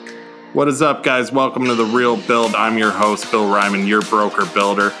What is up, guys? Welcome to The Real Build. I'm your host, Bill Ryman, your broker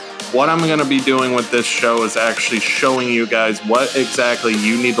builder. What I'm going to be doing with this show is actually showing you guys what exactly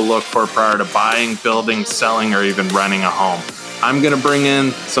you need to look for prior to buying, building, selling, or even renting a home. I'm going to bring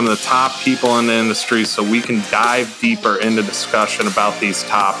in some of the top people in the industry so we can dive deeper into discussion about these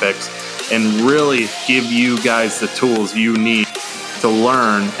topics and really give you guys the tools you need to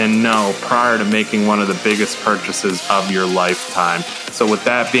learn and know prior to making one of the biggest purchases of your lifetime. So with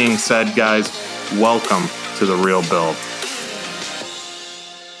that being said, guys, welcome to The Real Build.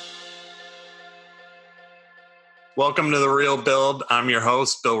 Welcome to The Real Build. I'm your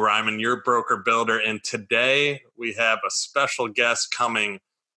host, Bill Ryman, your broker builder. And today we have a special guest coming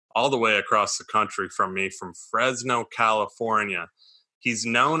all the way across the country from me, from Fresno, California. He's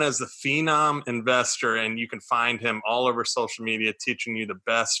known as the Phenom Investor, and you can find him all over social media teaching you the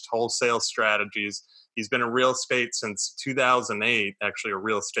best wholesale strategies. He's been in real estate since 2008, actually a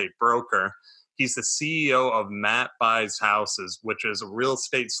real estate broker. He's the CEO of Matt Buys Houses, which is a real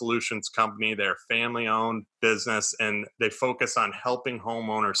estate solutions company. They're a family-owned business, and they focus on helping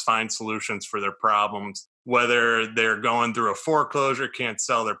homeowners find solutions for their problems, whether they're going through a foreclosure, can't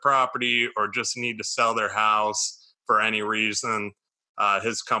sell their property, or just need to sell their house for any reason.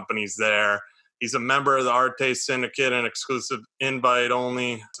 His company's there. He's a member of the Arte Syndicate, an exclusive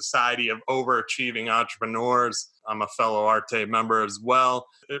invite-only society of overachieving entrepreneurs. I'm a fellow Arte member as well.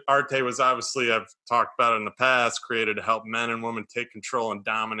 Arte was obviously, I've talked about it in the past, created to help men and women take control and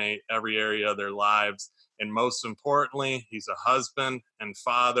dominate every area of their lives. And most importantly, he's a husband and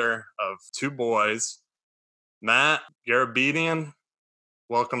father of two boys. Matt Garabedian,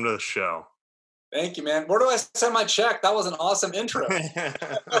 welcome to the show. Thank you, man. Where do I send my check? That was an awesome intro.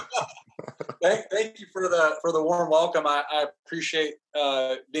 Thank you for the warm welcome. I appreciate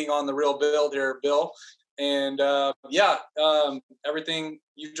being on The Real Build here, Bill. And everything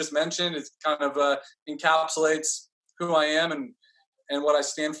you just mentioned is kind of encapsulates who I am and what I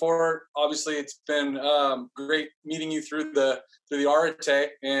stand for. Obviously, it's been great meeting you through the Arte,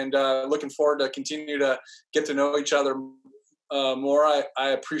 and looking forward to continue to get to know each other more. I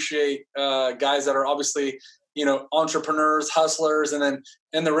appreciate guys that are obviously, entrepreneurs, hustlers, and then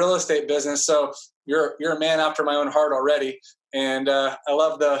in the real estate business. So you're a man after my own heart already. And I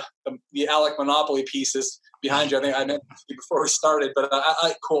love the Alec Monopoly pieces behind you. I think I mentioned you before we started, but I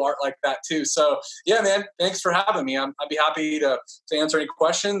like cool art like that too. So yeah, man, thanks for having me. I'd be happy to answer any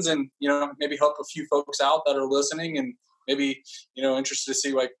questions and, maybe help a few folks out that are listening and maybe, interested to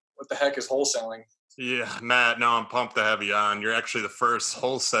see what the heck is wholesaling. Yeah, Matt, no, I'm pumped to have you on. You're actually the first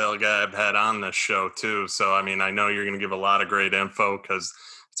wholesale guy I've had on this show too. So, I know you're going to give a lot of great info because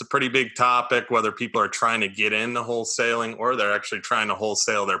it's a pretty big topic, whether people are trying to get into wholesaling or they're actually trying to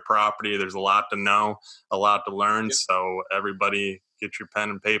wholesale their property. There's a lot to know, a lot to learn. Yep. So everybody get your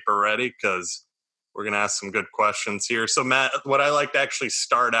pen and paper ready because we're going to ask some good questions here. So Matt, what I like to actually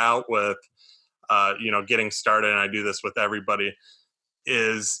start out with, getting started, and I do this with everybody,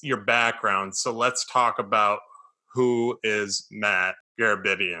 is your background. So let's talk about who is Matt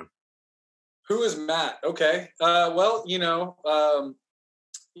Garabedian. Who is Matt? Okay. I was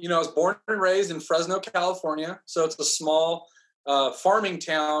born and raised in Fresno, California. So it's a small farming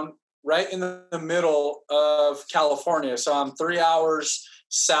town right in the middle of California. So I'm 3 hours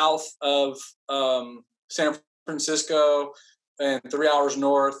south of San Francisco and 3 hours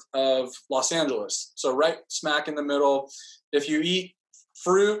north of Los Angeles. So right smack in the middle. If you eat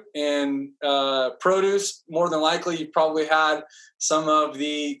fruit and produce, more than likely you've probably had some of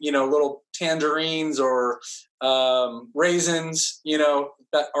the, little tangerines or raisins,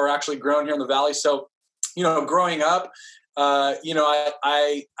 that are actually grown here in the valley. So, growing up,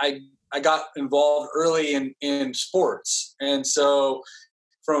 I got involved early in sports. And so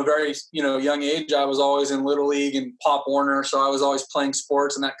from a very, young age, I was always in Little League and Pop Warner. So I was always playing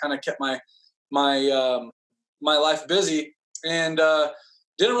sports, and that kind of kept my life busy. And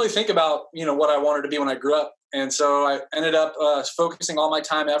didn't really think about, what I wanted to be when I grew up. And so I ended up focusing all my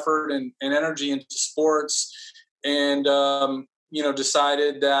time, effort, and energy into sports, and,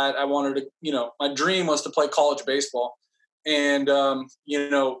 decided that I wanted to, my dream was to play college baseball, and,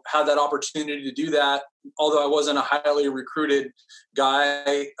 had that opportunity to do that. Although I wasn't a highly recruited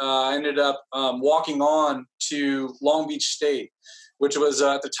guy, I ended up walking on to Long Beach State, which was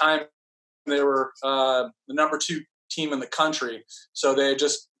at the time they were the number 2 team in the country. So they had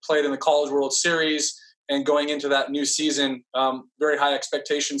just played in the College World Series, and going into that new season, very high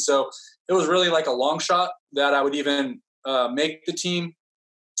expectations. So it was really like a long shot that I would even make the team,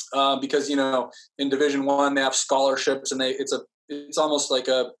 because in Division I they have scholarships, and it's almost like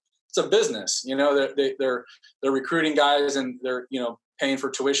it's a business. They're recruiting guys, and they're paying for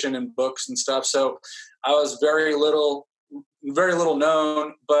tuition and books and stuff. So I was very little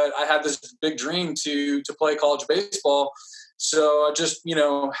known, but I had this big dream to play college baseball. So I just,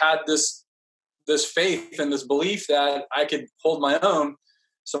 had this faith and this belief that I could hold my own.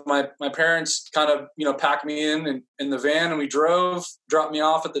 So my parents kind of, packed me in the van, and we dropped me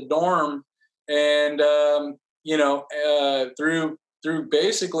off at the dorm. And, through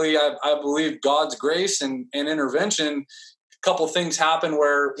basically, I believe God's grace and intervention, a couple of things happened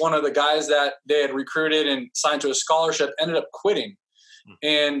where one of the guys that they had recruited and signed to a scholarship ended up quitting.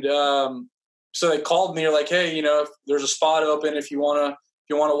 And so they called me, like, hey, if there's a spot open, if you want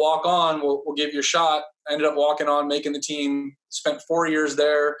to walk on, we'll give you a shot. I ended up walking on, making the team, spent 4 years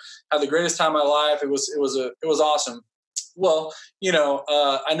there, had the greatest time of my life. It was awesome. Well,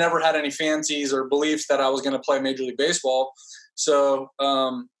 I never had any fancies or beliefs that I was going to play Major League Baseball. So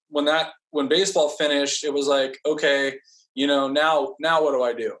when baseball finished, it was like, okay, now what do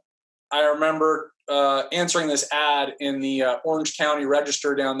I do? I remember answering this ad in the Orange County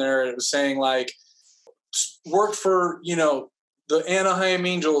Register down there. It was saying, like, work for, the Anaheim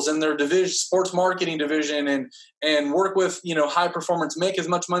Angels and their division, sports marketing division, and work with, high performance, make as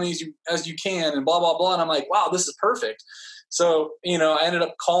much money as you can, and blah, blah, blah. And I'm like, wow, this is perfect. So, I ended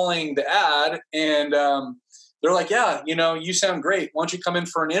up calling the ad, and they're like, yeah, you sound great. Why don't you come in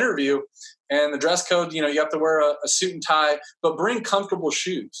for an interview? And the dress code, you have to wear a suit and tie, but bring comfortable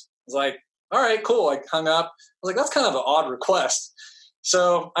shoes. I was like, all right, cool. I hung up. I was like, that's kind of an odd request.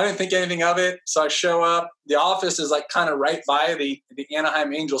 So I didn't think anything of it. So I show up. The office is like kind of right by the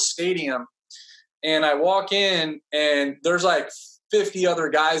Anaheim Angels Stadium. And I walk in, and there's like 50 other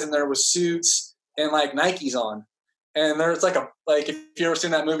guys in there with suits and like Nikes on. And there's like if you ever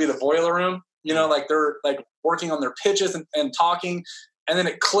seen that movie, The Boiler Room, like they're like working on their pitches and talking. And then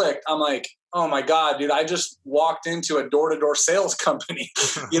it clicked. I'm like, oh my God, dude, I just walked into a door-to-door sales company,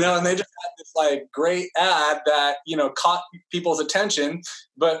 and they just had this like great ad that, caught people's attention.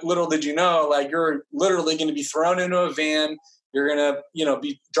 But little did you know, like, you're literally going to be thrown into a van. You're going to,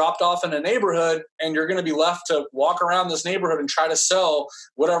 be dropped off in a neighborhood, and you're going to be left to walk around this neighborhood and try to sell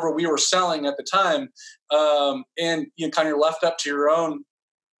whatever we were selling at the time. And you kind of left up to your own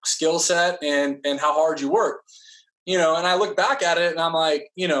skill set and how hard you work. And I look back at it, and I'm like,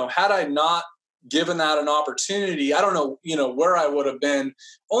 had I not given that an opportunity, I don't know, where I would have been,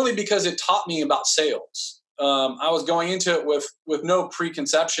 only because it taught me about sales. I was going into it with no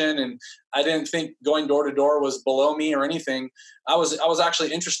preconception, and I didn't think going door to door was below me or anything. I was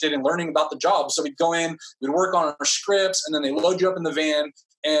actually interested in learning about the job. So we'd go in, we'd work on our scripts, and then they load you up in the van,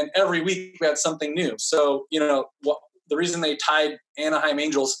 and every week we had something new. So, the reason they tied Anaheim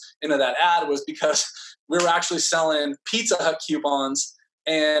Angels into that ad was because we were actually selling Pizza Hut coupons,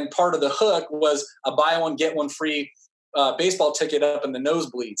 and part of the hook was a buy one, get one free baseball ticket up in the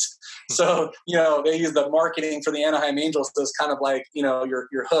nosebleeds. So, they use the marketing for the Anaheim Angels as kind of like, your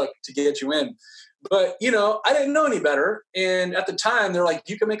hook to get you in. But, I didn't know any better. And at the time, they're like,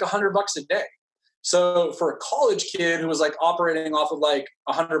 you can make $100 a day. So for a college kid who was like operating off of like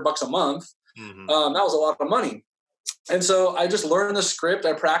 $100 a month, that was a lot of money. And so I just learned the script,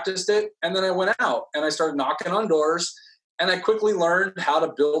 I practiced it, and then I went out and I started knocking on doors, and I quickly learned how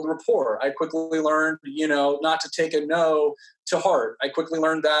to build rapport. I quickly learned, not to take a no to heart. I quickly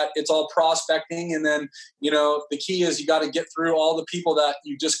learned that it's all prospecting. And then, the key is you got to get through all the people that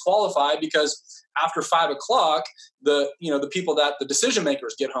you disqualify, because after 5 o'clock, the people that the decision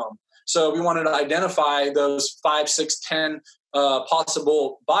makers get home. So we wanted to identify those 5, 6, 10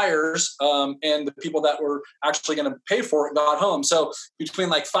 possible buyers, and the people that were actually going to pay for it got home. So between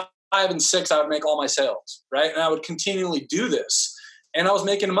like 5 and 6, I would make all my sales, right? And I would continually do this, and I was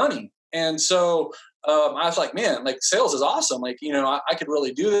making money. And so I was like, man, like, sales is awesome. Like, I could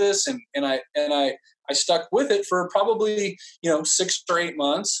really do this. And I stuck with it for probably, 6 or 8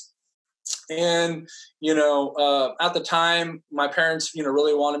 months. And, at the time, my parents,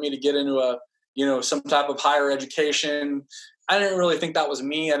 really wanted me to get into some type of higher education. I didn't really think that was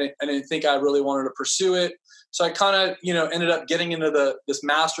me. I didn't think I really wanted to pursue it. So I kind of, ended up getting into this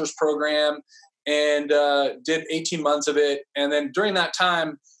master's program and did 18 months of it. And then during that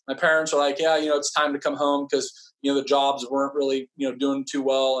time, my parents were like, yeah, it's time to come home, because, the jobs weren't really, doing too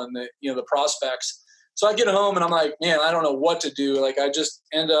well, and the prospects. So I get home and I'm like, man, I don't know what to do. Like, I just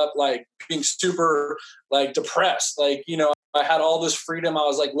end up like being super like depressed. Like, I had all this freedom. I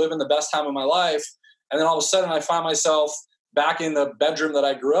was like living the best time of my life. And then all of a sudden I find myself back in the bedroom that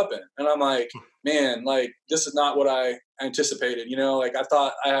I grew up in. And I'm like, man, like, this is not what I anticipated. Like, I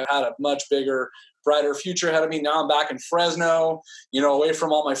thought I had a much bigger brighter future ahead of me. Now I'm back in Fresno, away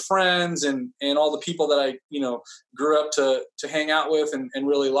from all my friends and all the people that I, grew up to hang out with and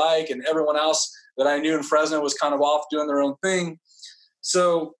really like, and everyone else that I knew in Fresno was kind of off doing their own thing.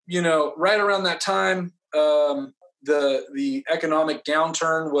 So, right around that time, the economic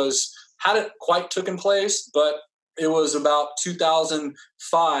downturn hadn't quite taken place, but it was about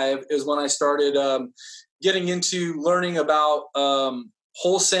 2005 is when I started getting into learning about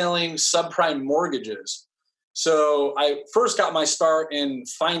wholesaling subprime mortgages. So I first got my start in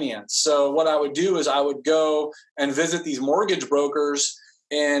finance. So what I would do is I would go and visit these mortgage brokers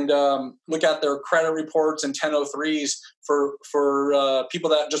and look at their credit reports and 1003s for people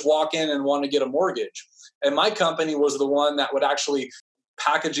that just walk in and want to get a mortgage. And my company was the one that would actually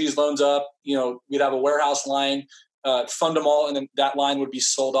package these loans up. We'd have a warehouse line, fund them all, and then that line would be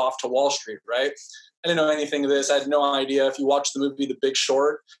sold off to Wall Street, right? I didn't know anything of this. I had no idea. If you watch the movie The Big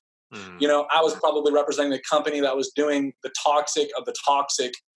Short, I was probably representing the company that was doing the toxic of the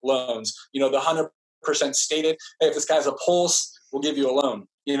toxic loans. The 100% stated, hey, if this guy's a pulse, we'll give you a loan.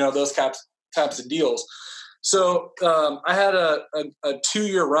 Those types of deals. So I had a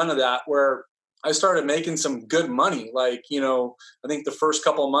 2-year run of that where I started making some good money. Like, I think the first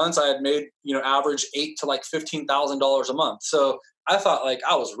couple of months I had made, average $8,000 to like $15,000 a month. So I thought like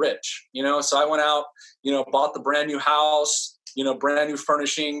I was rich, so I went out, bought the brand new house, brand new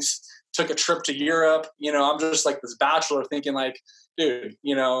furnishings, took a trip to Europe. I'm just like this bachelor thinking like, dude,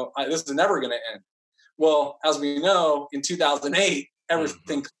 this is never going to end. Well, as we know, in 2008,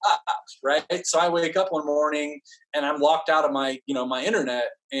 everything collapsed, right? So I wake up one morning and I'm locked out of my, my internet,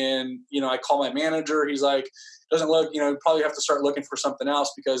 and, I call my manager. He's like, doesn't look, you probably have to start looking for something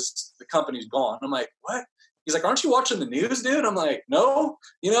else because the company's gone. I'm like, what? He's like, aren't you watching the news, dude? I'm like, no,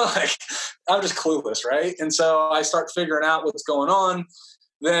 like I'm just clueless, right? And so I start figuring out what's going on.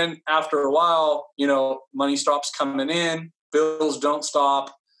 Then after a while, money stops coming in, bills don't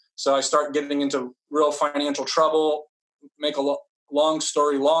stop. So I start getting into real financial trouble. Make a long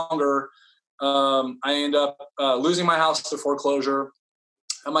story longer, I end up losing my house to foreclosure,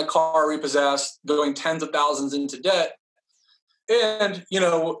 and my car repossessed, going tens of thousands into debt. And,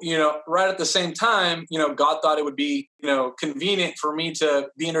 right at the same time, God thought it would be, convenient for me to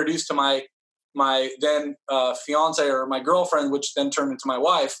be introduced to my then fiance, or my girlfriend, which then turned into my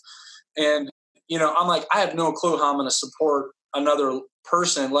wife. And, I'm like, I have no clue how I'm going to support another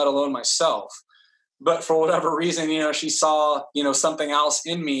person, let alone myself. But for whatever reason, she saw, something else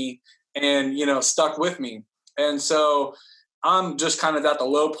in me and, stuck with me. And so I'm just kind of at the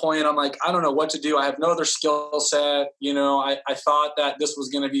low point. I'm like, I don't know what to do. I have no other skill set. I thought that this was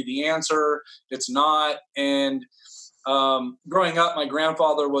going to be the answer. It's not. And growing up, my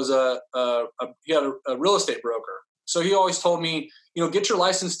grandfather was he had a real estate broker. So he always told me, get your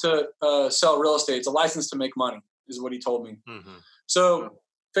license to sell real estate. It's a license to make money, is what he told me. Mm-hmm. So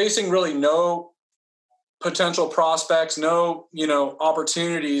facing really no potential prospects, no,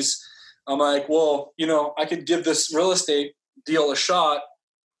 opportunities, I'm like, well, I could give this real estate deal a shot.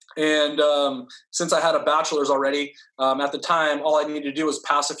 And since I had a bachelor's already, at the time, all I needed to do was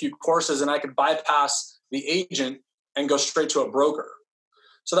pass a few courses, and I could bypass the agent and go straight to a broker.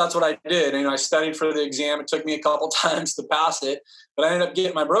 So that's what I did. And I studied for the exam. It took me a couple times to pass it, but I ended up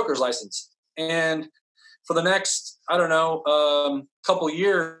getting my broker's license. And for the next, couple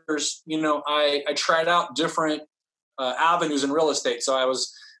years, I tried out different avenues in real estate. So I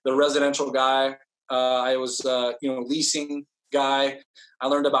was the residential guy. I was, leasing guy. I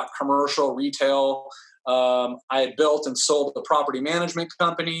learned about commercial retail. I had built and sold a property management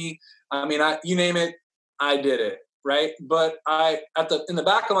company. You name it, I did it. Right. But in the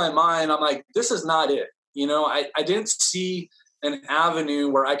back of my mind, I'm like, this is not it. I didn't see an avenue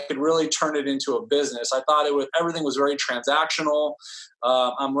where I could really turn it into a business. I thought everything was very transactional.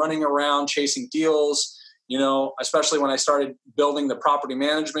 I'm running around chasing deals, especially when I started building the property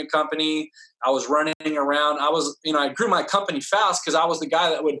management company. I was running around. I grew my company fast because I was the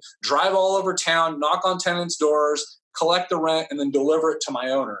guy that would drive all over town, knock on tenants' doors, collect the rent, and then deliver it to my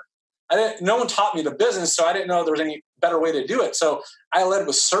owner. No one taught me the business, so I didn't know there was any better way to do it. So I led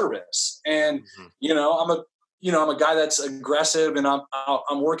with service, and I'm a guy that's aggressive, and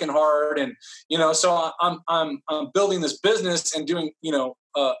I'm working hard, and so I'm building this business and doing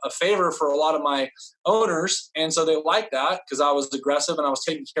a favor for a lot of my owners, and so they liked that because I was aggressive and I was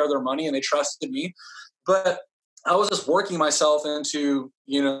taking care of their money and they trusted me. But I was just working myself into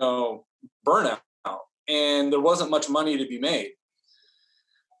burnout, and there wasn't much money to be made.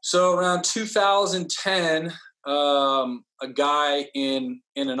 So around 2010, a guy in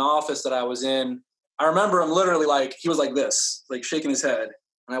an office that I was in, I remember him literally he was like this, like shaking his head.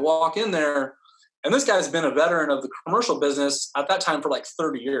 And I walk in there And this guy's been a veteran of the commercial business at that time for like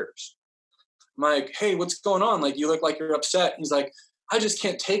 30 years. I'm like, hey, what's going on? Like, you look like you're upset. He's like, I just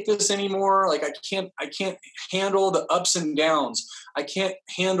can't take this anymore. Like, I can't handle the ups and downs. I can't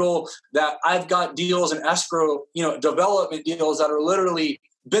handle that. I've got deals in escrow, development deals that are literally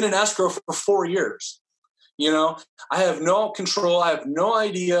been in escrow for 4 years. I have no control. I have no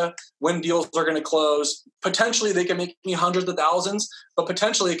idea when deals are going to close. Potentially they can make me hundreds of thousands, but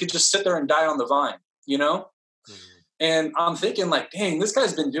potentially it could just sit there and die on the vine, Mm-hmm. And I'm thinking like, dang, this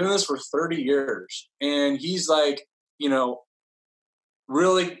guy's been doing this for 30 years. And he's like,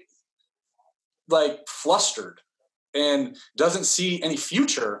 really like flustered and doesn't see any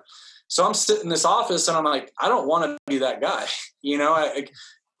future. So I'm sitting in this office and I'm like, I don't want to be that guy.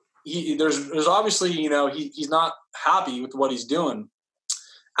 There's obviously, he's not happy with what he's doing.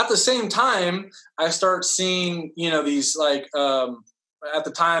 At the same time, I start seeing, these like, at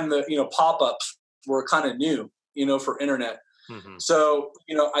the time the, pop-ups were kind of new, for internet. Mm-hmm. So,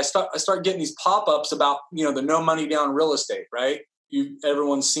 I start getting these pop-ups about, the no money down real estate, right?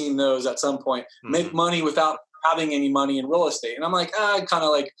 Everyone's seen those at some point. Mm-hmm. Make money without having any money in real estate. And I'm like, kind of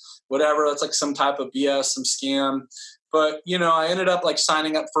like whatever. That's like some type of BS, some scam. But, I ended up like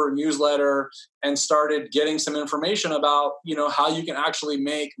signing up for a newsletter and started getting some information about, how you can actually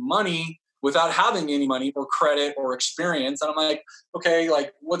make money without having any money or credit or experience. And I'm like, okay,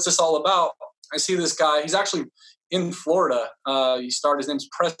 like, what's this all about? I see this guy. He's actually in Florida. His name's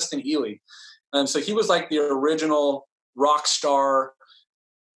Preston Ely. And so he was like the original rock star,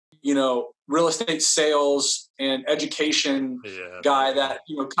 real estate sales and education guy that,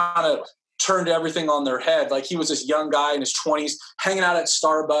 kind of turned everything on their head. Like he was this young guy in his 20s hanging out at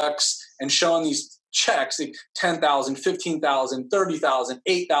Starbucks and showing these checks, like 10,000, 15,000, 30,000,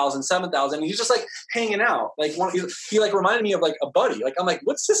 8,000, 7,000. And he's just like hanging out. Like he like reminded me of like a buddy. Like, I'm like,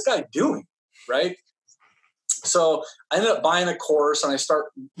 what's this guy doing? Right. So I ended up buying a course and I start,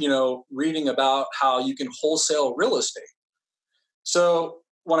 reading about how you can wholesale real estate. So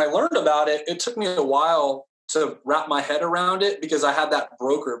when I learned about it, it took me a while to wrap my head around it because I had that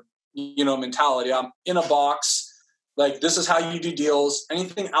broker mentality. I'm in a box. Like, this is how you do deals.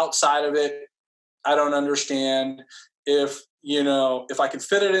 Anything outside of it, I don't understand. If I could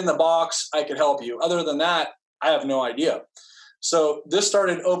fit it in the box, I could help you. Other than that, I have no idea. So this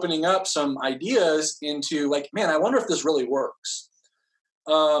started opening up some ideas into like, man, I wonder if this really works.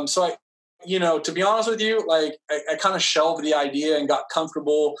 So I, to be honest with you, like I kind of shelved the idea and got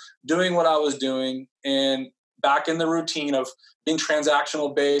comfortable doing what I was doing and back in the routine of being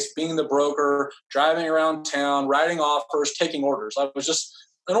transactional based, being the broker, driving around town, writing offers, taking orders. I was just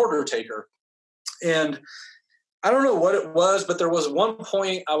an order taker. And I don't know what it was, but there was one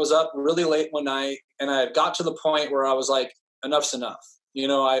point I was up really late one night and I had got to the point where I was like, enough's enough.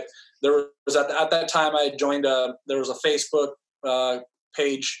 There was at that time I joined there was a Facebook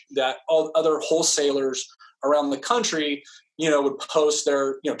page that all other wholesalers around the country, would post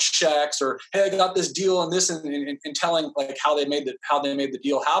their, checks or, hey, I got this deal and this and telling like how they made the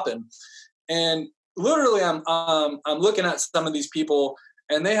deal happen. And literally I'm looking at some of these people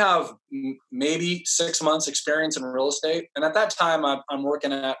and they have maybe 6 months experience in real estate. And at that time I'm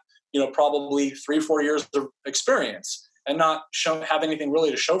working at, probably 3-4 years of experience and not have anything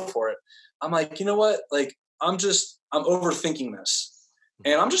really to show for it. I'm like, you know what? Like, I'm overthinking this.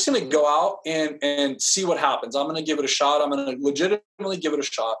 And I'm just going to go out and see what happens. I'm going to give it a shot. I'm going to legitimately give it a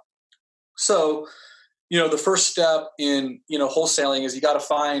shot. So, the first step in, wholesaling is you got to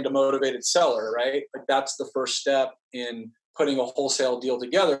find a motivated seller, right? Like that's the first step in putting a wholesale deal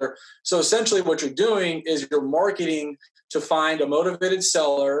together. So essentially what you're doing is you're marketing to find a motivated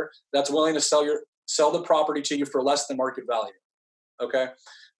seller that's willing to sell the property to you for less than market value. Okay.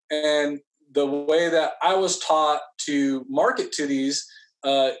 And the way that I was taught to market to these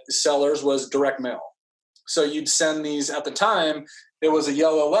sellers was direct mail. So you'd send these at the time, it was a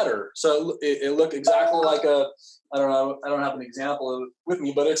yellow letter. So it looked exactly like I don't have an example with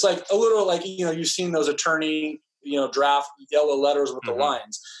me, but it's like a little like, you've seen those attorney, draft yellow letters with the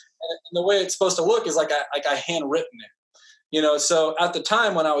lines. And the way it's supposed to look is like I handwritten it. So at the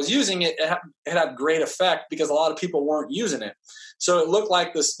time when I was using it, it had great effect because a lot of people weren't using it. So it looked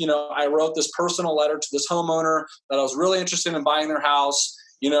like this, I wrote this personal letter to this homeowner that I was really interested in buying their house.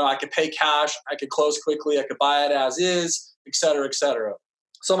 I could pay cash, I could close quickly, I could buy it as is, et cetera, et cetera.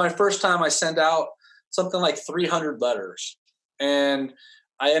 So my first time I sent out something like 300 letters and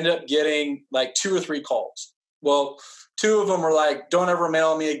I ended up getting like 2 or 3 calls. Well, 2 of them were like, don't ever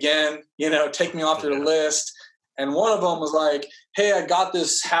mail me again, take me off your list. And one of them was like, hey, I got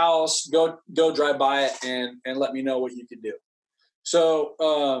this house, go drive by it and let me know what you could do. So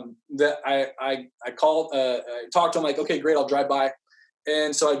that I called, I talked to him like, okay, great, I'll drive by.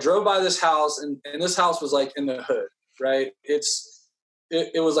 And so I drove by this house, and this house was like in the hood, right?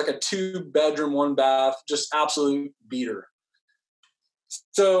 It was like a 2-bedroom, 1-bath, just absolute beater.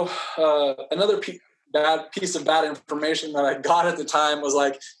 So another bad piece of bad information that I got at the time was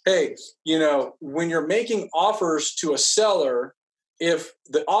like, hey, when you're making offers to a seller, if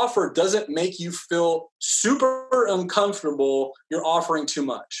the offer doesn't make you feel super uncomfortable, you're offering too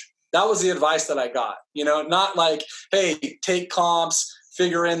much. That was the advice that I got, not like, hey, take comps,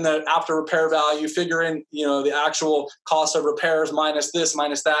 figure in the after repair value, figure in, the actual cost of repairs minus this,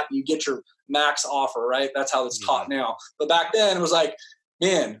 minus that, and you get your max offer, right? That's how it's taught now. But back then it was like,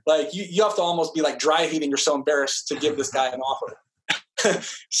 man, like you have to almost be like dry heating. You're so embarrassed to give this guy an offer.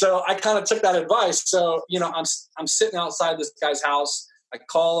 So I kind of took that advice. So, I'm sitting outside this guy's house. I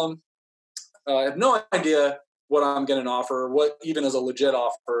call him. I have no idea what I'm getting an offer, what even is a legit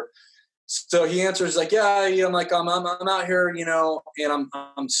offer. So he answers like, yeah, I'm like, I'm out here, and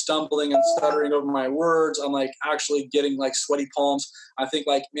I'm stumbling and stuttering over my words. I'm like actually getting like sweaty palms. I think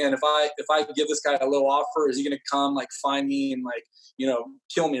like, man, if I give this guy a low offer, is he going to come like find me and like,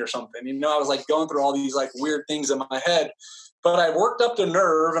 kill me or something? I was like going through all these like weird things in my head, but I worked up the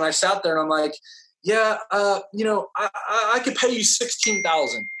nerve and I sat there and I'm like, yeah, I could pay you $16,000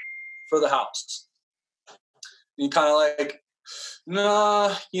 for the house. And he kind of like,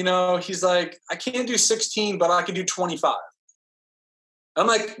 nah, he's like, I can't do 16, but I can do 25. I'm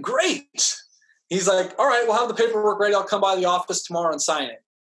like, great. He's like, all right, we'll have the paperwork ready. I'll come by the office tomorrow and sign it.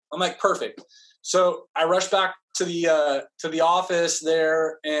 I'm like, perfect. So I rushed back to the office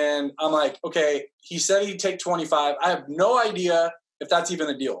there, and I'm like, okay, he said he'd take 25. I have no idea if that's even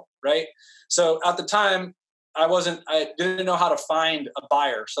a deal, right? So at the time, I didn't know how to find a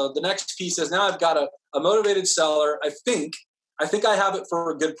buyer. So the next piece is now I've got a motivated seller. I think I have it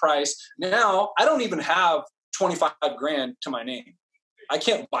for a good price. Now I don't even have 25 grand to my name. I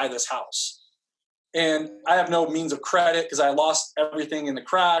can't buy this house. And I have no means of credit because I lost everything in the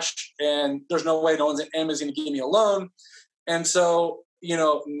crash, and there's no way anybody's going to give me a loan. And so,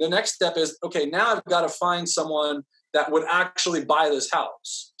 the next step is, okay, now I've got to find someone that would actually buy this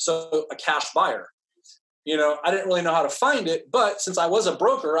house. So a cash buyer. I didn't really know how to find it, but since I was a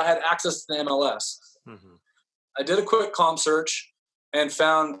broker, I had access to the MLS. Mm-hmm. I did a quick comp search and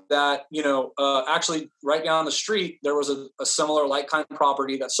found that, actually right down the street, there was a similar like kind of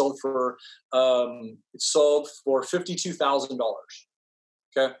property that sold for $52,000.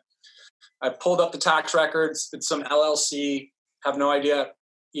 Okay. I pulled up the tax records. It's some LLC. Have no idea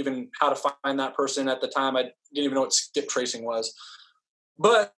even how to find that person at the time. I didn't even know what skip tracing was.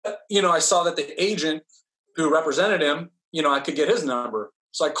 But, I saw that the agent who represented him, I could get his number.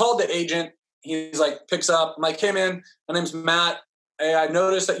 So I called the agent. He's like, picks up. I'm like, hey, man, my name's Matt. Hey, I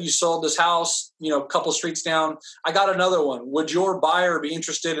noticed that you sold this house, a couple streets down. I got another one. Would your buyer be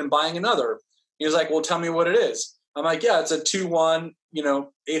interested in buying another? He was like, well, tell me what it is. I'm like, yeah, it's a 2-1,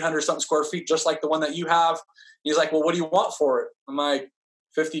 800 something square feet, just like the one that you have. He's like, well, what do you want for it? I'm like,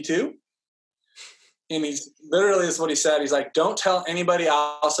 52. And he's literally, this is what he said. He's like, don't tell anybody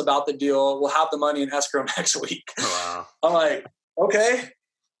else about the deal. We'll have the money in escrow next week. Wow. I'm like, okay,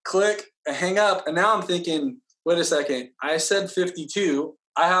 click and hang up. And now I'm thinking, wait a second. I said 52.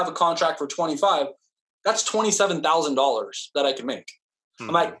 I have a contract for 25. That's $27,000 that I can make. I'm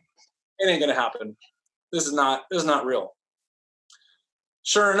like, it ain't going to happen. This is not real.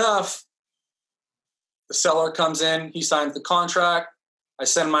 Sure enough, the seller comes in. He signs the contract. I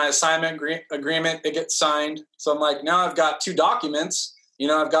send my assignment agreement. It gets signed. So I'm like, now I've got 2 documents.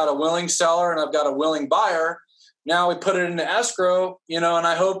 I've got a willing seller and I've got a willing buyer. Now we put it into escrow, and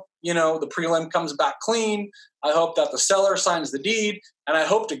I hope, the prelim comes back clean. I hope that the seller signs the deed, and I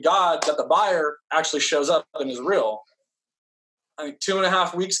hope to God that the buyer actually shows up and is real. I think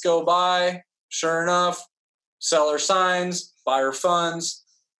 2.5 weeks go by. Sure enough, seller signs, buyer funds.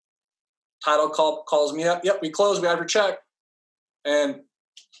 Title calls me up. Yep, we closed. We have your check. And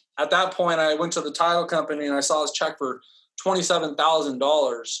at that point, I went to the title company and I saw this check for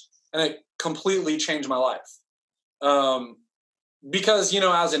 $27,000, and it completely changed my life. Because,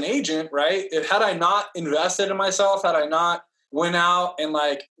 as an agent, right, had I not invested in myself, had I not went out and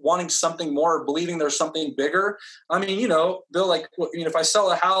like wanting something more, believing there's something bigger. I mean, Bill, like, if I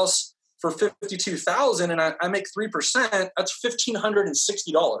sell a house for $52,000 and I make 3%, that's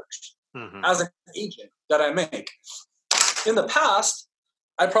 $1,560 as an agent that I make. In the past,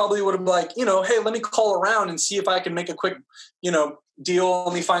 I probably would have been like, hey, let me call around and see if I can make a quick, deal.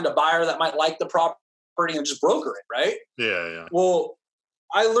 Let me find a buyer that might like the property and just broker it, right? Yeah. Well,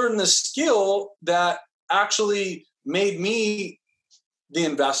 I learned this skill that actually made me the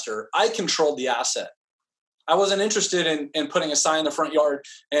investor. I controlled the asset. I wasn't interested in putting a sign in the front yard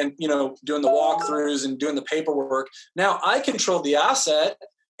and, doing the walkthroughs and doing the paperwork. Now I controlled the asset,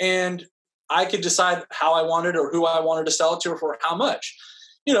 and I could decide how I wanted or who I wanted to sell it to or for how much.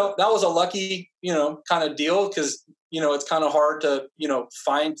 That was a lucky, kind of deal, because, it's kind of hard to,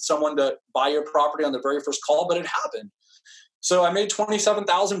 find someone to buy your property on the very first call, but it happened. So I made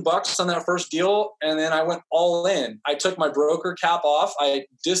 $27,000 on that first deal, and then I went all in. I took my broker cap off. I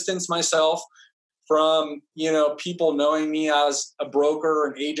distanced myself from, people knowing me as a broker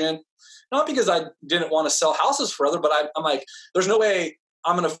or an agent, not because I didn't want to sell houses forever, but I'm like, there's no way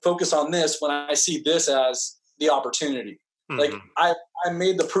I'm going to focus on this when I see this as the opportunity. Mm-hmm. Like I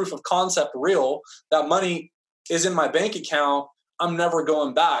made the proof of concept real. That money is in my bank account. I'm never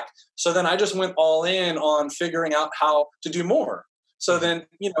going back. So then I just went all in on figuring out how to do more. So then,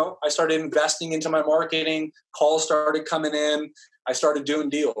 I started investing into my marketing. Calls started coming in. I started doing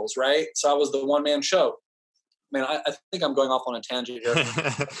deals, right? So I was the one-man show. Man, I think I'm going off on a tangent here.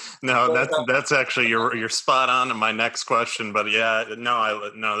 No, that's actually you're spot on to my next question. But yeah,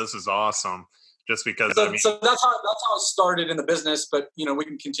 no, this is awesome. Just because so that's how it started in the business. But we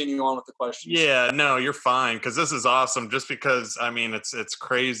can continue on with the questions. Yeah, no, you're fine, because this is awesome. Just because it's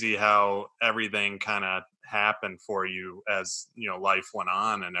crazy how everything kind of happened for you as life went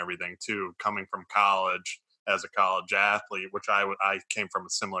on and everything too. Coming from college as a college athlete, which I came from a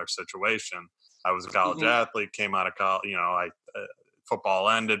similar situation. I was a college athlete, came out of college, football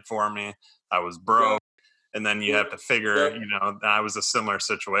ended for me. I was broke. And then you have to figure, I was a similar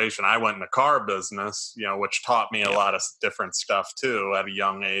situation. I went in the car business, which taught me a lot of different stuff too at a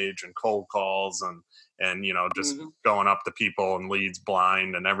young age, and cold calls and just going up to people and leads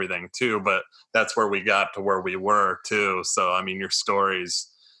blind and everything too. But that's where we got to where we were too. So, your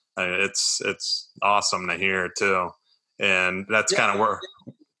stories, it's awesome to hear too. And that's kind of where,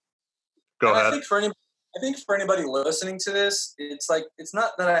 go ahead. I think for anybody listening to this, it's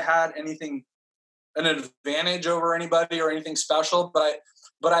not that I had an advantage over anybody or anything special, but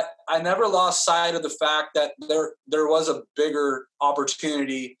I never lost sight of the fact that there was a bigger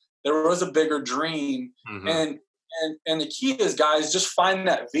opportunity, there was a bigger dream, and the key is, guys, just find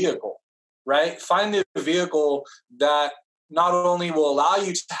that vehicle, right? Find the vehicle that not only will allow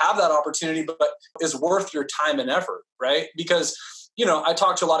you to have that opportunity, but is worth your time and effort, right? Because I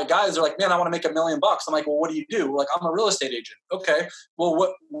talk to a lot of guys. They're like, man, I want to make $1 million. I'm like, well, what do you do? Like, I'm a real estate agent. Okay.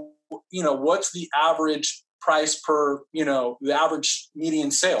 Well, what's the average price per, the average median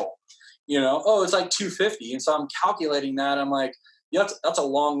sale? It's like $250. And so I'm calculating that. I'm like, yeah, that's a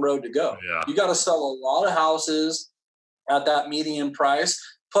long road to go. Yeah. You got to sell a lot of houses at that median price.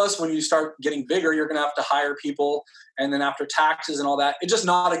 Plus, when you start getting bigger, you're going to have to hire people. And then after taxes and all that, it's just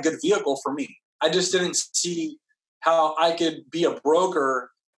not a good vehicle for me. I just didn't see how I could be a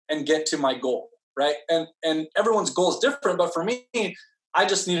broker and get to my goal, right? And everyone's goal is different, but for me, I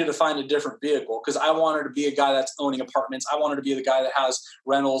just needed to find a different vehicle, because I wanted to be a guy that's owning apartments. I wanted to be the guy that has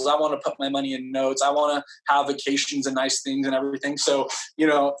rentals. I want to put my money in notes. I want to have vacations and nice things and everything. So,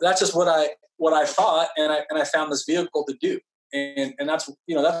 that's just what I thought, and I found this vehicle to do. And that's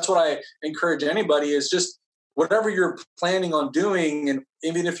what I encourage anybody is just whatever you're planning on doing, and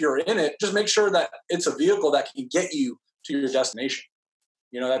even if you're in it, just make sure that it's a vehicle that can get you to your destination.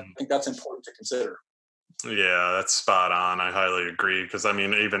 I think that's important to consider. Yeah, that's spot on. I highly agree, because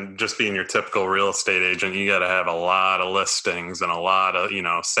even just being your typical real estate agent, you got to have a lot of listings and a lot of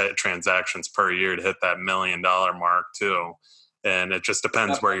set transactions per year to hit that $1 million mark too. And it just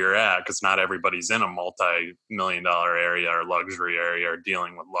depends where you're at, because not everybody's in a multi-million-dollar area or luxury area or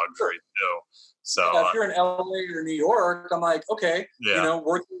dealing with luxury too. So if you're in LA or New York, I'm like, okay,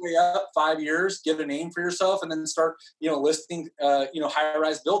 work your way up 5 years, get a name for yourself, and then start, listing,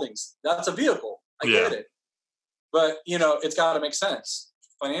 high-rise buildings. That's a vehicle. I get it. But, it's got to make sense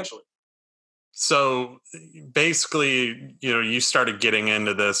financially. So basically, you started getting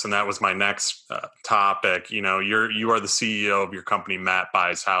into this, and that was my next topic. You are the CEO of your company, Matt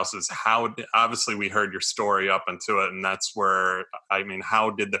Buys Houses. Obviously we heard your story up into it, and that's where,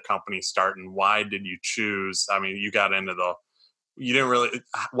 how did the company start, and why did you choose? You got into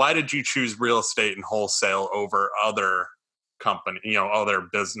why did you choose real estate and wholesale over other company, other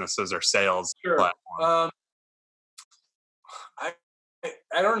businesses or sales platforms?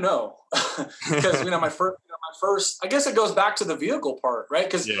 I don't know, because my first, I guess it goes back to the vehicle part, right?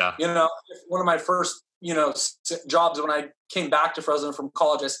 Because one of my first jobs when I came back to Fresno from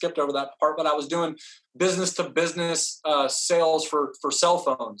college, I skipped over that part, but I was doing business to business sales for cell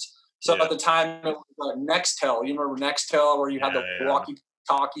phones. So at the time it was Nextel. You remember Nextel, where you had the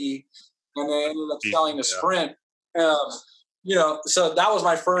walkie-talkie, and they ended up selling the Sprint. so that was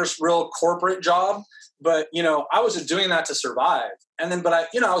my first real corporate job. But, I was just doing that to survive. And then, but I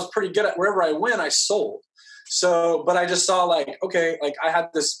was pretty good at wherever I went, I sold. So, but I just saw like, okay, like I had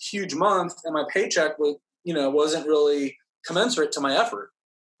this huge month and my paycheck was, wasn't really commensurate to my effort.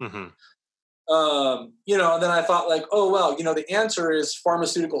 Mm-hmm. And then I thought like, oh, well, the answer is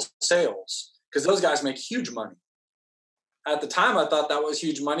pharmaceutical sales because those guys make huge money. At the time, I thought that was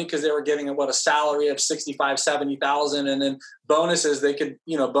huge money because they were getting a salary of 65, 70,000, and then bonuses they could,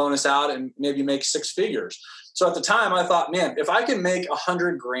 bonus out and maybe make six figures. So at the time, I thought, man, if I can make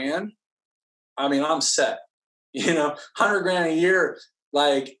 $100,000, I mean, I'm set. $100,000 a year,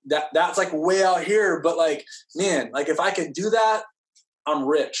 like that's like way out here. But like, man, like if I could do that, I'm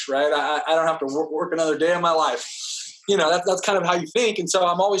rich, right? I don't have to work another day of my life. That's kind of how you think. And so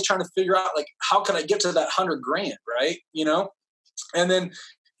I'm always trying to figure out like, how can I get to that $100,000, right? And then,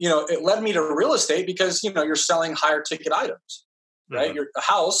 it led me to real estate because, you're selling higher ticket items, right? Mm-hmm. Your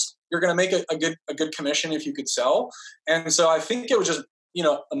house, you're going to make a good commission if you could sell. And so I think it was just,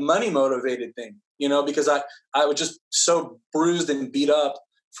 a money motivated thing, because I was just so bruised and beat up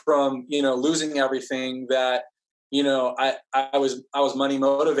from, losing everything that, I was money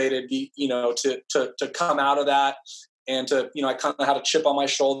motivated, to come out of that. And to, I kind of had a chip on my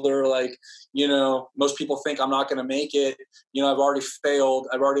shoulder. Like, most people think I'm not going to make it. I've already failed.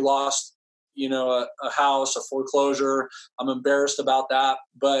 I've already lost, a house, a foreclosure. I'm embarrassed about that.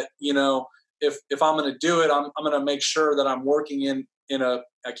 But, if I'm going to do it, I'm going to make sure that I'm working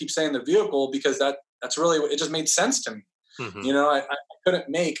I keep saying the vehicle because that's really, it just made sense to me. Mm-hmm. I couldn't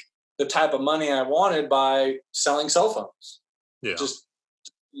make the type of money I wanted by selling cell phones. Yeah. Just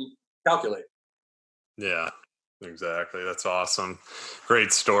calculate. Yeah, exactly. That's awesome.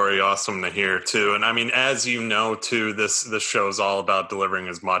 Great story. Awesome to hear too. And I mean, as you know, too, this show is all about delivering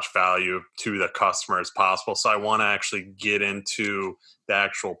as much value to the customer as possible. So I want to actually get into the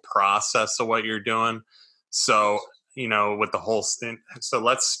actual process of what you're doing. So, with the whole, so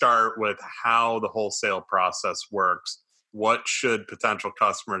let's start with how the wholesale process works. What should potential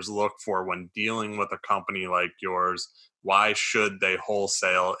customers look for when dealing with a company like yours? Why should they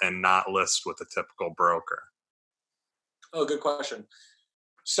wholesale and not list with a typical broker? Oh, good question.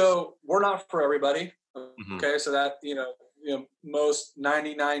 So we're not for everybody. Mm-hmm. Okay. So that, most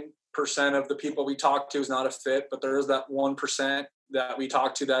 99% of the people we talk to is not a fit, but there is that 1% that we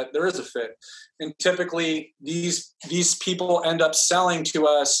talk to that there is a fit. And typically these people end up selling to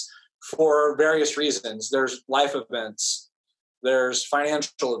us for various reasons. There's life events, there's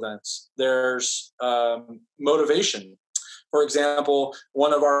financial events, there's motivation. For example,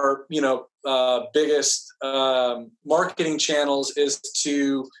 one of our biggest marketing channels is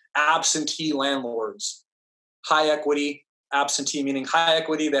to absentee landlords. High equity, absentee meaning high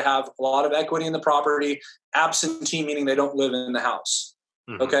equity. They have a lot of equity in the property. Absentee meaning they don't live in the house.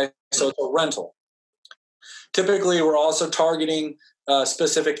 Mm-hmm. Okay, so it's a rental. Typically, we're also targeting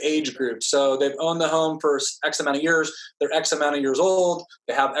specific age groups. So they've owned the home for X amount of years. They're X amount of years old.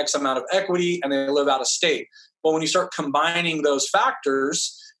 They have X amount of equity, and they live out of state. But when you start combining those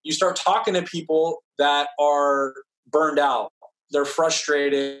factors, you start talking to people that are burned out. They're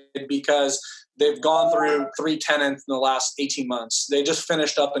frustrated because they've gone through 3 tenants in the last 18 months. They just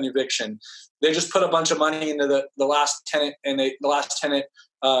finished up an eviction. They just put a bunch of money into the last tenant, and the last tenant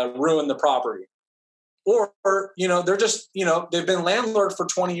ruined the property. Or, they're just, they've been landlord for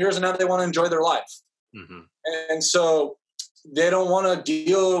 20 years and now they want to enjoy their life. Mm-hmm. And so they don't want to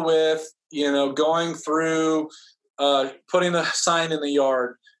deal with, going through, putting the sign in the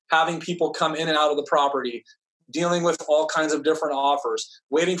yard, having people come in and out of the property, dealing with all kinds of different offers,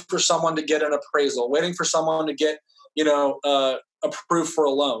 waiting for someone to get an appraisal, waiting for someone to get, approved for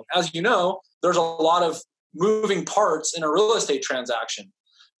a loan. As you know, there's a lot of moving parts in a real estate transaction.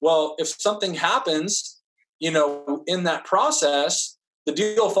 Well, if something happens, in that process, the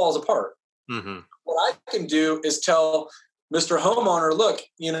deal falls apart. Mm-hmm. What I can do is tell Mr. Homeowner, look,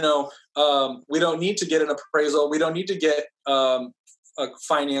 we don't need to get an appraisal. We don't need to get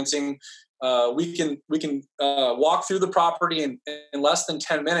financing. We can walk through the property in less than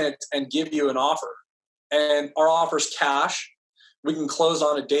 10 minutes and give you an offer. And our offer's cash. We can close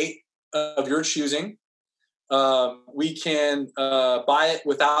on a date of your choosing. We can buy it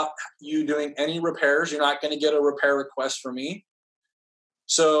without you doing any repairs. You're not going to get a repair request from me.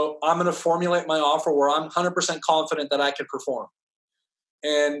 So I'm going to formulate my offer where I'm 100% confident that I can perform.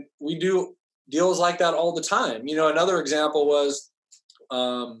 And we do deals like that all the time. Another example was,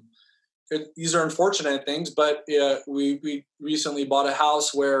 these are unfortunate things, but we recently bought a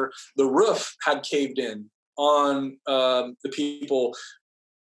house where the roof had caved in on the people.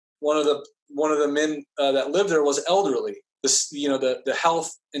 One of the men that lived there was elderly, the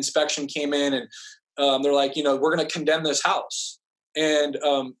health inspection came in, and they're like, we're going to condemn this house. And,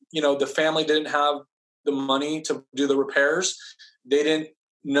 the family didn't have the money to do the repairs. They didn't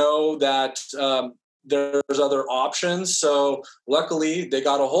know that there's other options. So luckily they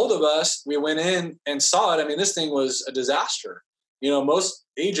got a hold of us. We went in and saw it. I mean, this thing was a disaster. Most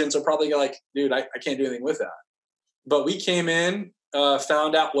agents are probably like, dude, I can't do anything with that. But we came in,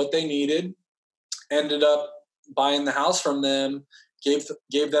 found out what they needed, ended up buying the house from them,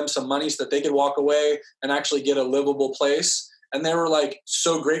 gave them some money so that they could walk away and actually get a livable place. And they were like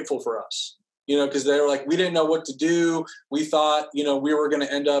so grateful for us, because they were like, we didn't know what to do. We thought, we were going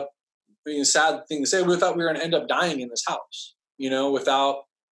to end up, sad thing to say, we thought we were going to end up dying in this house, without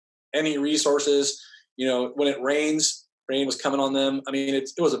any resources. When it rains, rain was coming on them. I mean, it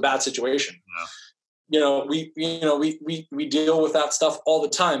was a bad situation. Yeah. We deal with that stuff all the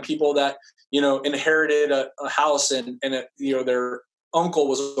time. People that, inherited a house and their uncle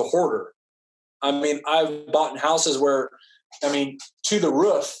was a hoarder. I mean, I've bought in houses where, to the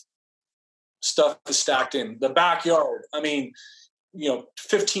roof stuff is stacked in the backyard. I mean,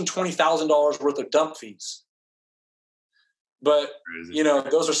 $15,000, $20,000 worth of dump fees. But, crazy.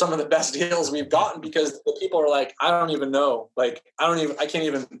 Those are some of the best deals we've gotten because the people are like, I don't even know. Like, I can't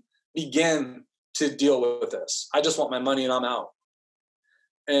even begin to deal with this. I just want my money and I'm out.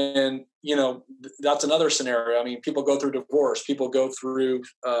 And, that's another scenario. I mean, people go through divorce, people go through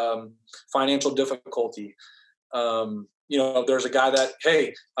financial difficulty. There's a guy that,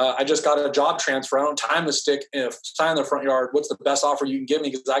 hey, I just got a job transfer. I don't have time to sign in the front yard. What's the best offer you can give me?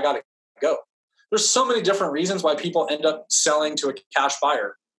 Because I got to go. There's so many different reasons why people end up selling to a cash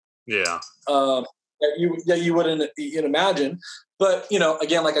buyer. Yeah. That you wouldn't imagine. But,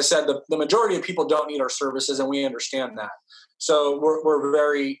 again, like I said, the majority of people don't need our services, and we understand that. So we're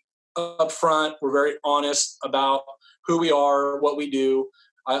very upfront. We're very honest about who we are, what we do.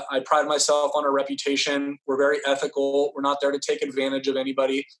 I pride myself on our reputation. We're very ethical. We're not there to take advantage of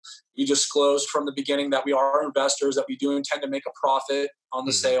anybody. We disclose from the beginning that we are investors, that we do intend to make a profit on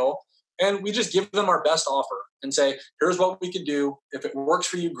the sale. And we just give them our best offer and say, here's what we could do. If it works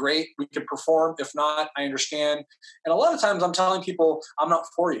for you, great. We can perform. If not, I understand. And a lot of times I'm telling people, I'm not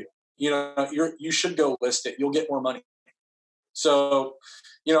for you. You should go list it. You'll get more money. So,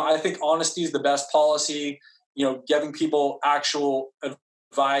 I think honesty is the best policy, giving people actual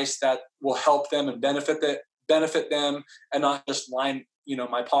advice that will help them and benefit them and not just line,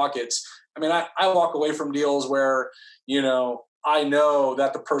 my pockets. I mean, I walk away from deals where, I know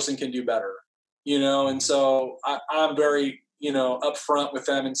that the person can do better, and so I'm very, upfront with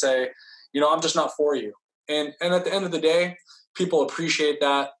them and say, I'm just not for you. And at the end of the day, people appreciate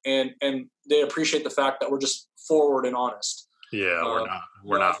that. And they appreciate the fact that we're just forward and honest. Yeah.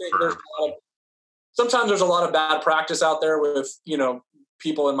 We're not for sometimes there's a lot of bad practice out there with,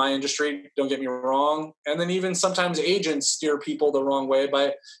 people in my industry, don't get me wrong. And then even sometimes agents steer people the wrong way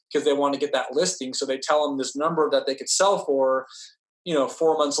because they want to get that listing. So they tell them this number that they could sell for,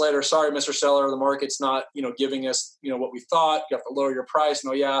 4 months later, sorry, Mr. Seller, the market's not, giving us, what we thought. You have to lower your price.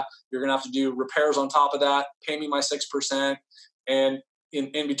 No, yeah, you're going to have to do repairs on top of that. Pay me my 6%. And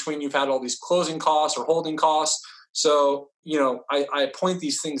in between, you've had all these closing costs or holding costs. So, I point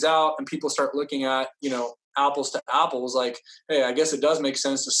these things out and people start looking at, apples to apples, like, hey, I guess it does make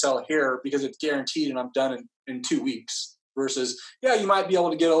sense to sell here because it's guaranteed and I'm done in 2 weeks versus, yeah, you might be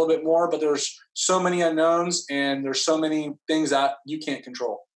able to get a little bit more, but there's so many unknowns and there's so many things that you can't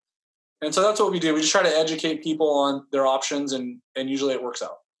control. And so that's what we do. We just try to educate people on their options and usually it works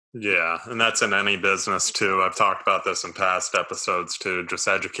out. Yeah. And that's in any business too. I've talked about this in past episodes too, just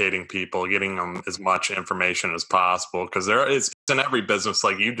educating people, getting them as much information as possible. Because there is in every business,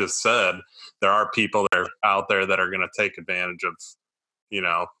 like you just said, there are people that are out there that are going to take advantage of,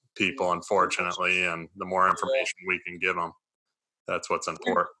 people, unfortunately. And the more information we can give them, that's what's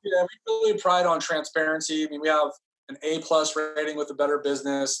important. Yeah, we really pride on transparency. I mean, we have an A+ rating with a Better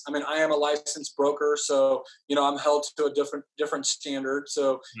Business. I mean, I am a licensed broker, so I'm held to a different standard.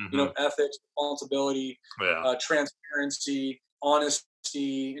 So ethics, responsibility, transparency,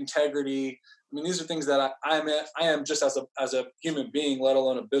 honesty, integrity. I mean, these are things that I am just as a human being, let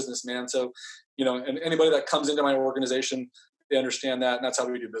alone a businessman. So and anybody that comes into my organization, they understand that, and that's how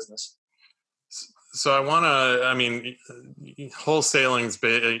we do business. So wholesaling's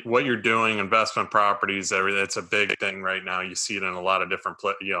big, what you're doing, investment properties, it's a big thing right now. You see it in a lot of different,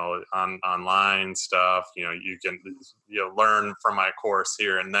 online stuff, you can, learn from my course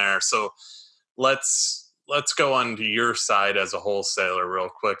here and there. So let's go on to your side as a wholesaler real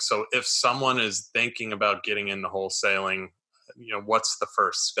quick. So if someone is thinking about getting into wholesaling, what's the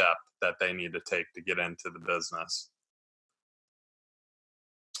first step that they need to take to get into the business?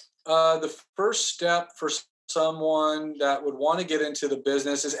 The first step for someone that would want to get into the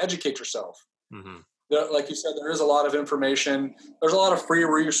business is educate yourself. Mm-hmm. Like you said, there is a lot of information. There's a lot of free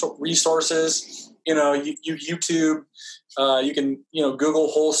resources. You YouTube, you can,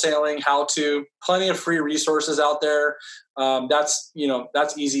 Google wholesaling, how to, plenty of free resources out there. That's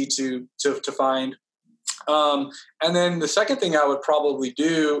easy to find. And then the second thing I would probably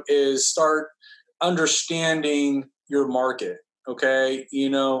do is start understanding your market. Okay.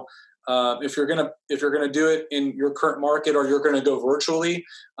 If you're gonna do it in your current market, or you're gonna go virtually,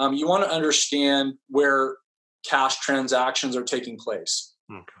 you want to understand where cash transactions are taking place,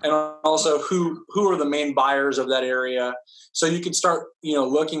 and also who are the main buyers of that area. So you can start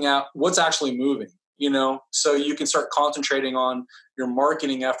looking at what's actually moving. So you can start concentrating on your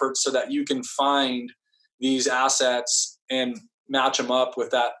marketing efforts so that you can find these assets and match them up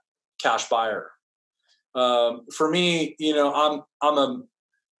with that cash buyer. For me,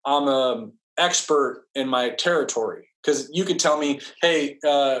 I'm a expert in my territory, because you could tell me, hey,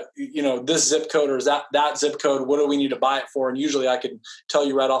 this zip code or that zip code, what do we need to buy it for? And usually I could tell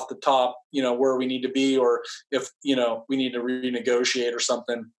you right off the top, where we need to be, or if, we need to renegotiate or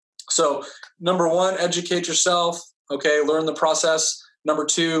something. So number one, educate yourself. Okay. Learn the process. Number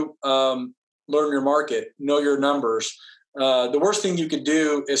two, learn your market, know your numbers. The worst thing you could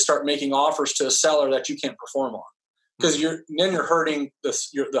do is start making offers to a seller that you can't perform on, because then you're hurting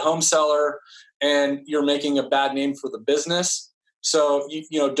the home seller, and you're making a bad name for the business. So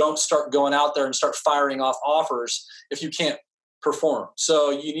don't start going out there and start firing off offers if you can't perform. So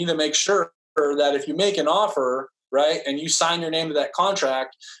you need to make sure that if you make an offer, right, and you sign your name to that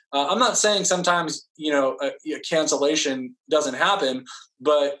contract, I'm not saying sometimes a cancellation doesn't happen,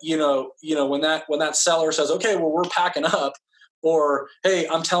 but when that seller says, okay, well, we're packing up, or hey,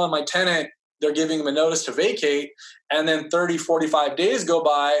 I'm telling my tenant, they're giving them a notice to vacate, and then 30, 45 days go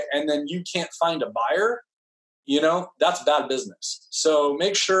by, and then you can't find a buyer, that's bad business. So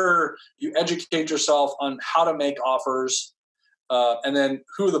make sure you educate yourself on how to make offers, and then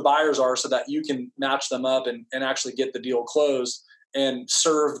who the buyers are, so that you can match them up and actually get the deal closed and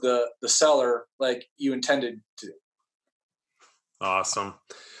serve the seller like you intended to. Awesome.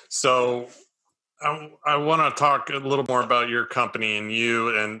 So I want to talk a little more about your company and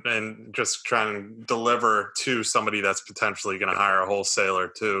you, and just trying to deliver to somebody that's potentially going to hire a wholesaler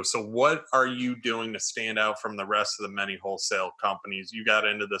too. So what are you doing to stand out from the rest of the many wholesale companies? You got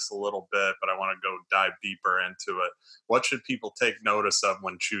into this a little bit, but I want to go dive deeper into it. What should people take notice of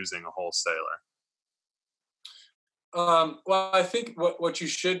when choosing a wholesaler? Well, I think what you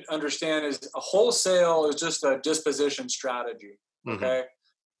should understand is a wholesale is just a disposition strategy. Okay. Mm-hmm.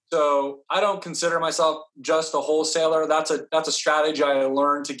 So I don't consider myself just a wholesaler. That's a strategy I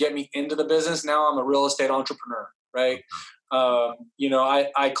learned to get me into the business. Now I'm a real estate entrepreneur, right?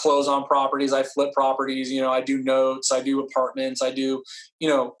 I close on properties, I flip properties, I do notes, I do apartments, I do,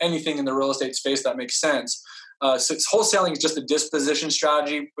 anything in the real estate space that makes sense. So wholesaling is just a disposition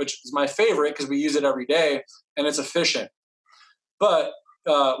strategy, which is my favorite because we use it every day and it's efficient. But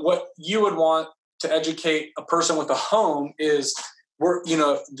what you would want to educate a person with a home is, we're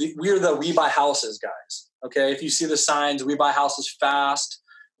the we buy houses guys. Okay. If you see the signs, we buy houses fast,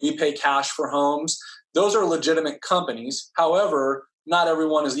 we pay cash for homes. Those are legitimate companies. However, not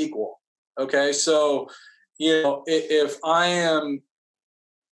everyone is equal. Okay. So, if I am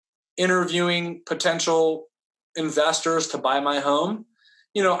interviewing potential investors to buy my home,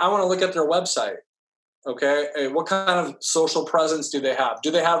 I want to look at their website. Okay. What kind of social presence do they have?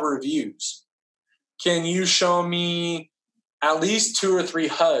 Do they have reviews? Can you show me at least 2 or 3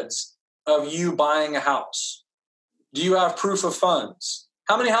 HUDs of you buying a house? Do you have proof of funds?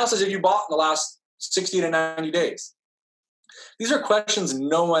 How many houses have you bought in the last 60 to 90 days? These are questions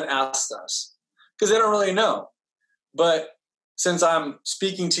no one asks us because they don't really know. But since I'm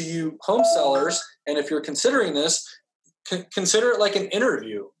speaking to you home sellers, and if you're considering this, consider it like an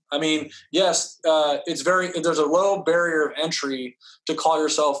interview. I mean, yes, there's a low barrier of entry to call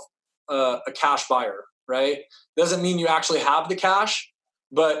yourself a cash buyer, right? Doesn't mean you actually have the cash,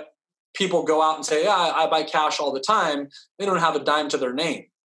 but people go out and say, yeah, I buy cash all the time. They don't have a dime to their name.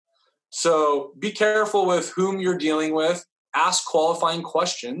 So be careful with whom you're dealing with, ask qualifying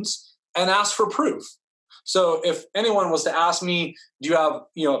questions, and ask for proof. So if anyone was to ask me, do you have,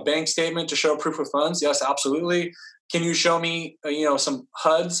 a bank statement to show proof of funds? Yes, absolutely. Can you show me, some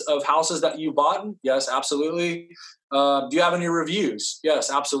HUDs of houses that you bought? Yes, absolutely. Do you have any reviews?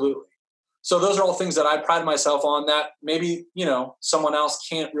 Yes, absolutely. So those are all things that I pride myself on that maybe, someone else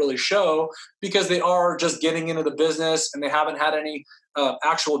can't really show because they are just getting into the business and they haven't had any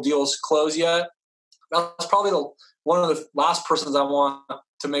actual deals close yet. That's probably one of the last persons I want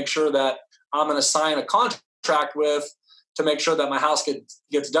to make sure that I'm going to sign a contract with to make sure that my house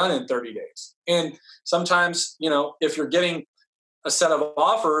gets done in 30 days. And sometimes, if you're getting a set of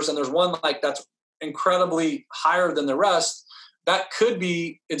offers and there's one like that's incredibly higher than the rest, that could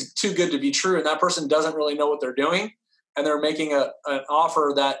be, it's too good to be true. And that person doesn't really know what they're doing. And they're making an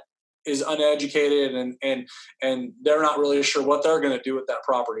offer that is uneducated and they're not really sure what they're going to do with that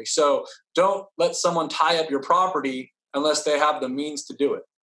property. So don't let someone tie up your property unless they have the means to do it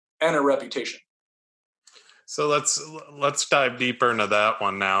and a reputation. So let's dive deeper into that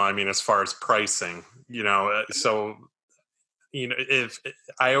one now. I mean, as far as pricing, if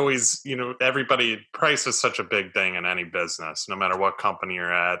I always, everybody, price is such a big thing in any business, no matter what company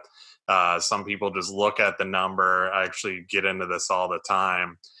you're at. Some people just look at the number. I actually get into this all the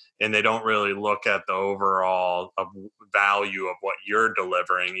time, and they don't really look at the overall value of what you're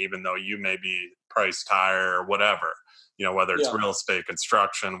delivering, even though you may be priced higher or whatever, whether it's real estate,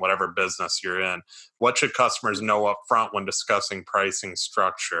 construction, whatever business you're in. What should customers know up front when discussing pricing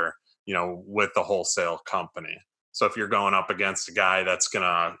structure, with the wholesale company? So if you're going up against a guy that's going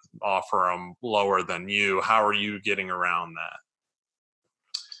to offer them lower than you, how are you getting around that?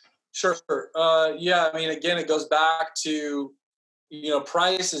 Sure. Again, it goes back to,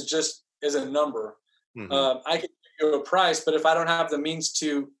 price is a number. Mm-hmm. I can give you a price, but if I don't have the means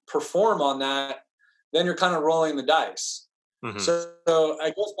to perform on that, then you're kind of rolling the dice. Mm-hmm. So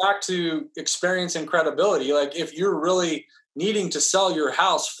it goes back to experience and credibility. Like if you're really needing to sell your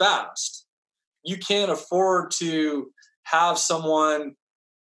house fast, you can't afford to have someone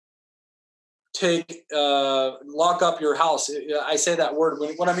lock up your house. I say that word.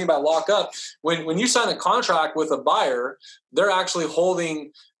 What I mean by lock up, when you sign a contract with a buyer, they're actually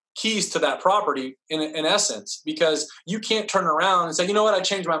holding keys to that property in essence, because you can't turn around and say, you know what, I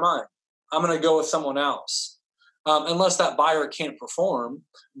changed my mind. I'm going to go with someone else. Unless that buyer can't perform.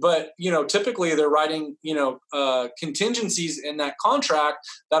 But, typically they're writing, contingencies in that contract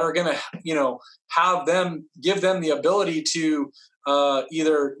that are going to, give them the ability to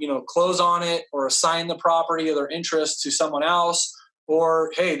either, close on it or assign the property or their interest to someone else.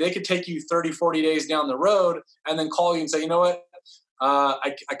 Or, hey, they could take you 30, 40 days down the road and then call you and say, you know what,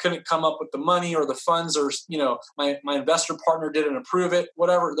 I couldn't come up with the money or the funds, or, my investor partner didn't approve it,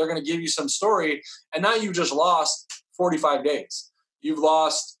 whatever. They're going to give you some story. And now you've just lost 45 days. You've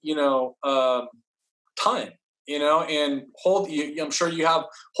lost, time, and I'm sure you have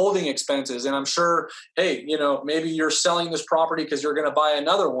holding expenses. And I'm sure, hey, maybe you're selling this property because you're going to buy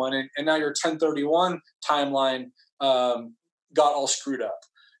another one. And now your 1031 timeline got all screwed up.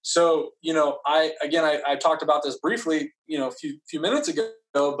 So, I talked about this briefly, a few minutes ago,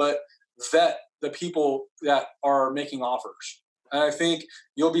 but vet the people that are making offers. And I think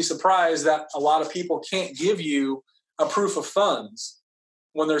you'll be surprised that a lot of people can't give you a proof of funds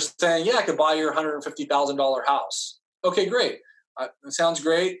when they're saying, yeah, I could buy your $150,000 house. Okay, great. It sounds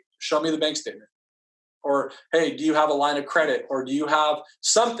great. Show me the bank statement. Or, hey, do you have a line of credit? Or do you have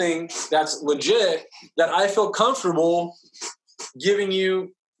something that's legit that I feel comfortable giving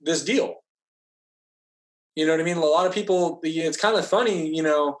you this deal? You know what I mean? A lot of people, it's kind of funny,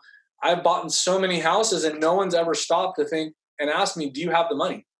 I've bought in so many houses and no one's ever stopped to think and asked me, do you have the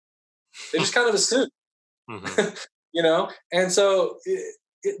money? They just kind of assume, mm-hmm. And so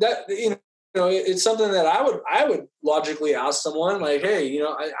it's something that I would logically ask someone like, hey,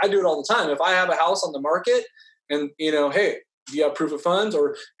 I do it all the time. If I have a house on the market and, hey, do you have proof of funds?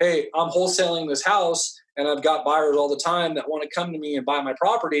 Or, hey, I'm wholesaling this house and I've got buyers all the time that want to come to me and buy my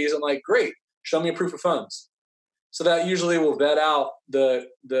properties. I'm like, great, show me a proof of funds. So that usually will vet out the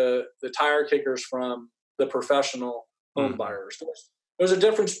tire kickers from the professional home buyers. There's a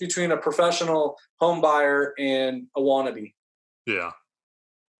difference between a professional home buyer and a wannabe. Yeah.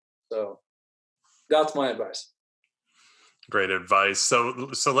 So that's my advice. Great advice. So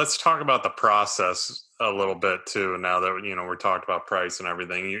let's talk about the process a little bit too. Now that we're talking about price and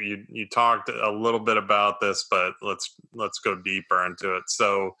everything, you talked a little bit about this, but let's go deeper into it.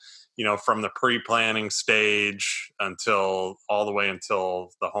 So, from the pre-planning stage all the way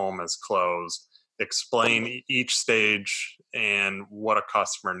until the home is closed, explain each stage and what a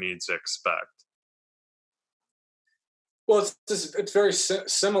customer needs to expect. Well, it's very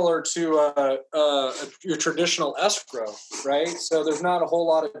similar to your traditional escrow, right? So there's not a whole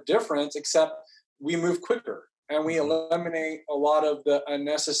lot of difference, except we move quicker and we eliminate a lot of the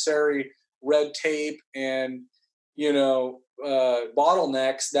unnecessary red tape and,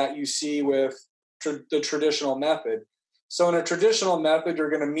 bottlenecks that you see with the traditional method. So in a traditional method, you're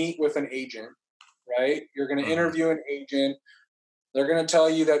going to meet with an agent, right? You're going to interview an agent. They're going to tell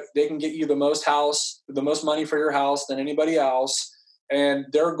you that they can get you the most money for your house than anybody else. And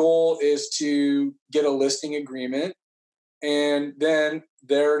their goal is to get a listing agreement. And then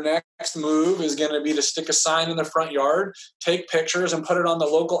their next move is going to be to stick a sign in the front yard, take pictures, and put it on the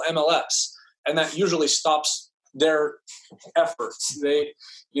local MLS. And that usually stops their efforts.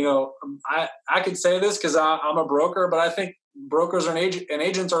 I could say this because I'm a broker, but I think brokers and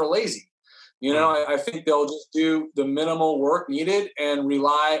agents are lazy. I think they'll just do the minimal work needed and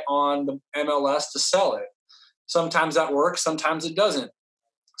rely on the MLS to sell it. Sometimes that works, sometimes it doesn't.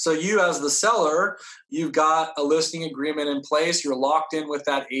 So you, as the seller, you've got a listing agreement in place. You're locked in with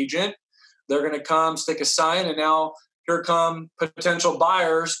that agent. They're going to come stick a sign, and now here come potential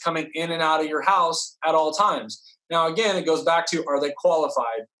buyers coming in and out of your house at all times. Now, again, it goes back to, are they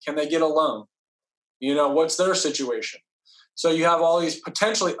qualified? Can they get a loan? What's their situation? So you have all these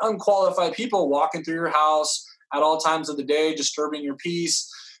potentially unqualified people walking through your house at all times of the day, disturbing your peace.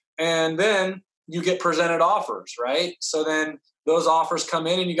 And then you get presented offers, right? So then those offers come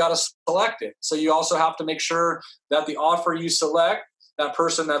in and you got to select it. So you also have to make sure that the offer you select, that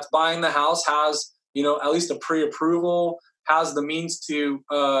person that's buying the house has, at least a pre-approval, has the means to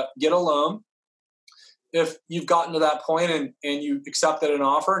get a loan. If you've gotten to that point and you accepted an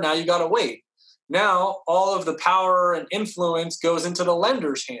offer, now you got to wait. Now all of the power and influence goes into the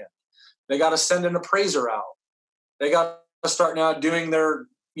lender's hand. They got to send an appraiser out. They got to start now doing their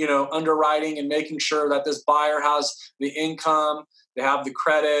underwriting and making sure that this buyer has the income, they have the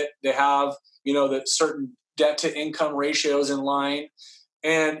credit, they have, the certain debt to income ratios in line.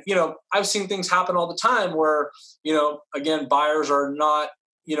 And, I've seen things happen all the time where, again, buyers are not,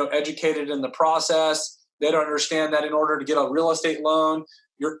 educated in the process. They don't understand that in order to get a real estate loan,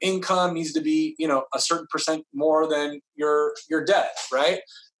 your income needs to be, a certain percent more than your debt, right?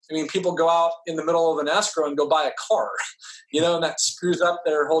 I mean, people go out in the middle of an escrow and go buy a car, and that screws up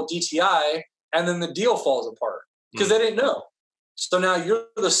their whole DTI, and then the deal falls apart because they didn't know. So now you're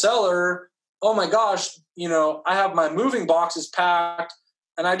the seller. Oh my gosh, I have my moving boxes packed,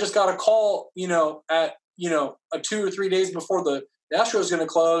 and I just got a call, at 2 or 3 days before the escrow is going to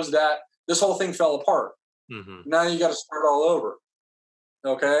close that this whole thing fell apart. Mm-hmm. Now you got to start all over.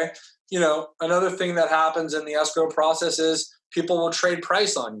 Okay. Another thing that happens in the escrow process is people will trade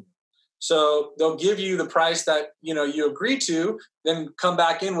price on you. So they'll give you the price that, you agree to, then come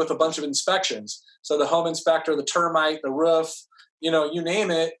back in with a bunch of inspections. So the home inspector, the termite, the roof, you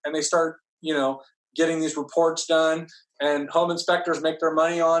name it. And they start, getting these reports done, and home inspectors make their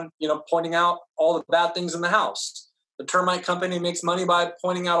money on, pointing out all the bad things in the house. The termite company makes money by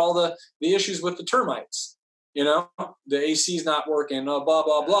pointing out all the issues with the termites. The AC is not working, blah,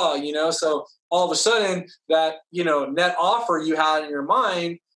 blah, blah, so all of a sudden that, net offer you had in your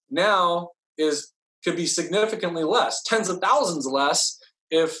mind now could be significantly less, tens of thousands less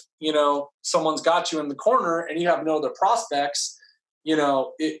if, someone's got you in the corner and you have no other prospects, and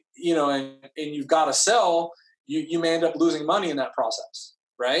you've got to sell, you may end up losing money in that process,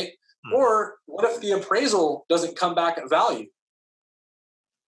 right? Mm-hmm. Or what if the appraisal doesn't come back at value?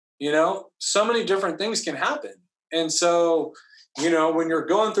 So many different things can happen. And so, when you're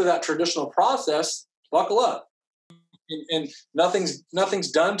going through that traditional process, buckle up. And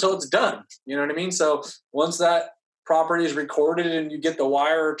nothing's done till it's done. You know what I mean? So once that property is recorded and you get the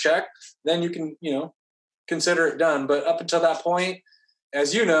wire or check, then you can, consider it done. But up until that point,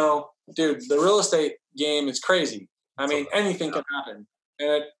 as you know, dude, the real estate game is crazy. I mean, anything can happen, and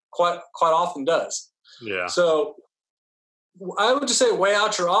it quite often does. Yeah. So I would just say weigh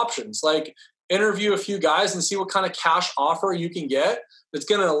out your options. Like, interview a few guys and see what kind of cash offer you can get that's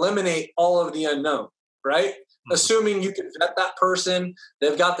going to eliminate all of the unknown, right? Mm-hmm. Assuming you can vet that person,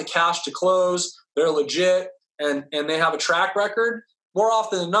 they've got the cash to close, they're legit, and they have a track record. More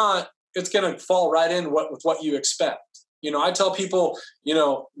often than not, it's going to fall right in with what you expect. I tell people,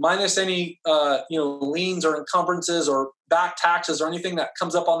 minus any, liens or encumbrances or back taxes or anything that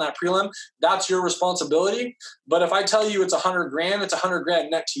comes up on that prelim, that's your responsibility. But if I tell you it's $100,000, it's $100,000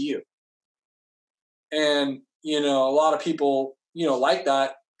 net to you. And, a lot of people, like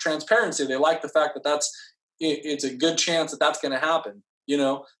that transparency. They like the fact that it's a good chance that that's going to happen.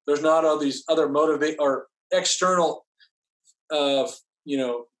 There's not all these other motivate or external,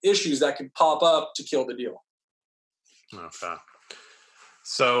 issues that can pop up to kill the deal. Okay.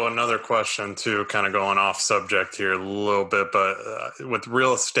 So another question too, kind of going off subject here a little bit, but with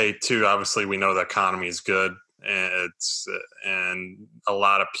real estate too, obviously we know the economy is good, and a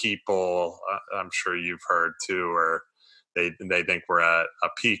lot of people, I'm sure you've heard too, or they think we're at a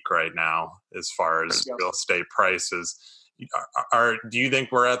peak right now as far as real estate prices. Do you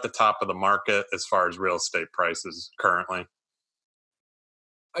think we're at the top of the market as far as real estate prices currently?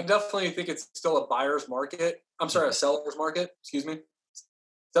 I definitely think it's still a buyer's market. I'm sorry, a seller's market. Excuse me.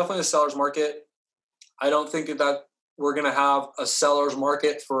 definitely a seller's market. I don't think that we're going to have a seller's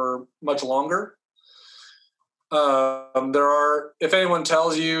market for much longer. If anyone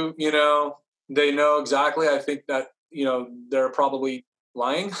tells you, they know exactly, I think that, they're probably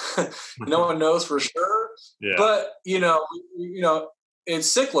lying. No one knows for sure, Yeah. but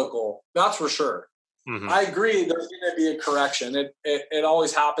it's cyclical. That's for sure. Mm-hmm. I agree. There's going to be a correction. It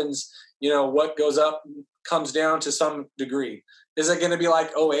always happens. What goes up comes down to some degree. Is it going to be like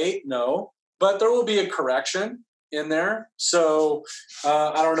 2008? No, but there will be a correction in there. So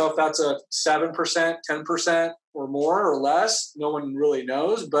I don't know if that's a 7%, 10% or more or less. No one really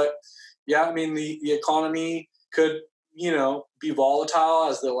knows. But yeah, I mean, the economy could, be volatile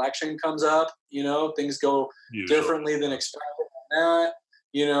as the election comes up. Things go differently than expected on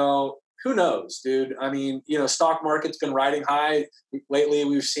that. Who knows, dude? I mean, stock market's been riding high lately.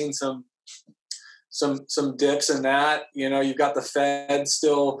 We've seen some dips in that. You've got the Fed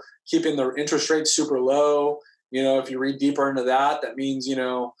still keeping their interest rates super low. If you read deeper into that, that means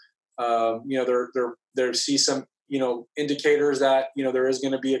they see some indicators that there is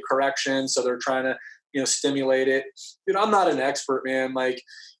going to be a correction, so they're trying to stimulate it. Dude, I'm not an expert, man. Like,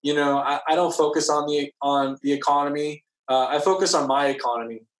 I don't focus on the economy. I focus on my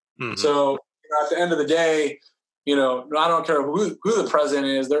economy. Mm-hmm. So at the end of the day, I don't care who the president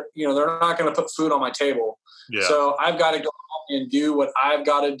is. They're not going to put food on my table. Yeah. So I've got to go and do what I've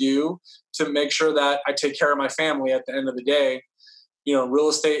got to do to make sure that I take care of my family at the end of the day. Real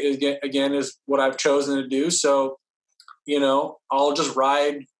estate is what I've chosen to do. So, I'll just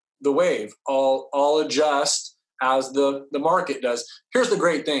ride the wave. I'll adjust as the market does. Here's the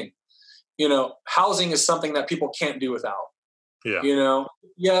great thing. Housing is something that people can't do without. Yeah.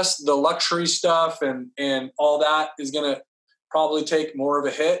 Yes, the luxury stuff and all that is going to probably take more of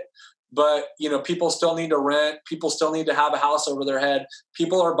a hit, but people still need to rent. People still need to have a house over their head.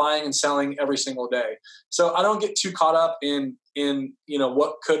 People are buying and selling every single day. So I don't get too caught up in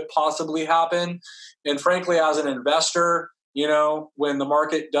what could possibly happen. And frankly, as an investor, when the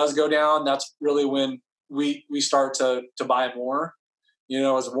market does go down, that's really when we start to buy more.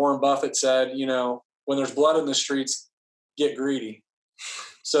 As Warren Buffett said, when there's blood in the streets, get greedy.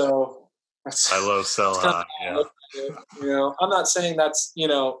 So I love sell high. Yeah. I'm not saying that's,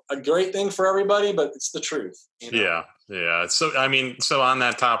 a great thing for everybody, but it's the truth. Yeah. Yeah. So, so on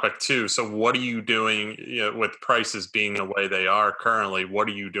that topic too, so what are you doing with prices being the way they are currently? What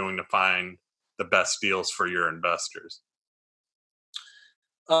are you doing to find the best deals for your investors?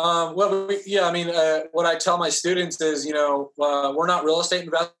 What I tell my students is, we're not real estate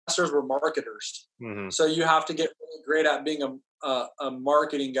investors, we're marketers. Mm-hmm. So you have to get really great at being a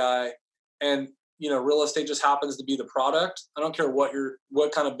marketing guy, and real estate just happens to be the product. I don't care what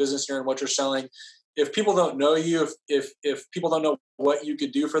kind of business you're in, what you're selling. If people don't know you, if people don't know what you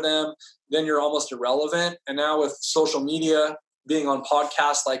could do for them, then you're almost irrelevant. And now with social media, being on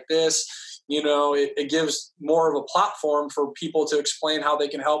podcasts like this, it gives more of a platform for people to explain how they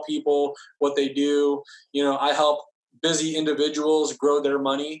can help people, what they do. I help busy individuals grow their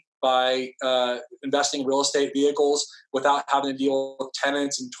money by investing in real estate vehicles without having to deal with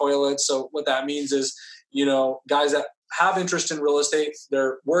tenants and toilets. So what that means is, guys that have interest in real estate,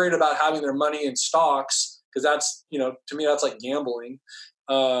 they're worried about having their money in stocks because that's, to me, that's like gambling.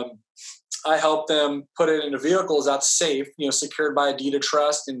 I help them put it into vehicles that's safe, secured by a deed of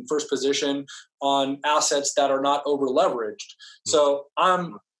trust in first position on assets that are not over leveraged. So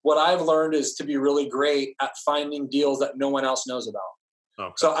what I've learned is to be really great at finding deals that no one else knows about.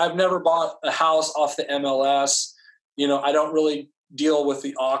 Okay. So I've never bought a house off the MLS. I don't really deal with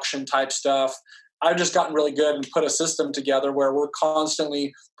the auction type stuff. I've just gotten really good and put a system together where we're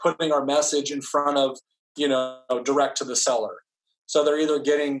constantly putting our message in front of, direct to the seller. So they're either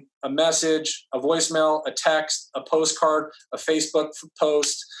getting a message, a voicemail, a text, a postcard, a Facebook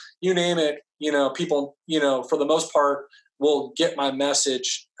post, you name it. People, for the most part, will get my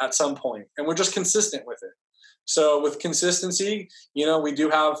message at some point, and we're just consistent with it. So with consistency, we do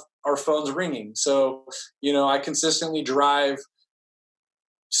have our phones ringing. So, I consistently drive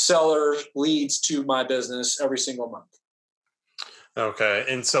seller leads to my business every single month. Okay.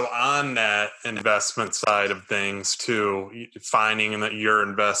 And so on that investment side of things too, finding that your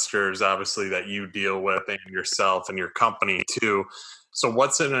investors, obviously, that you deal with, and yourself and your company too. So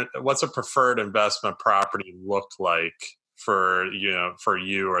what's a preferred investment property look like for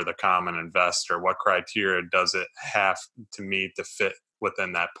you or the common investor? What criteria does it have to meet to fit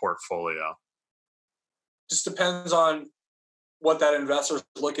within that portfolio? Just depends on what that investor is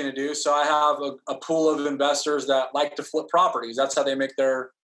looking to do. So I have a pool of investors that like to flip properties. That's how they make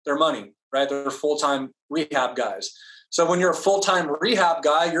their money, right? They're full-time rehab guys. So when you're a full-time rehab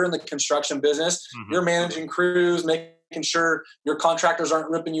guy, you're in the construction business, you're managing crews, making sure your contractors aren't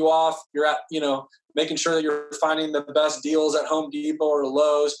ripping you off. You're at, making sure that you're finding the best deals at Home Depot or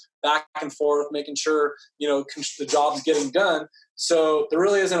Lowe's, back and forth, making sure, the job's getting done. So there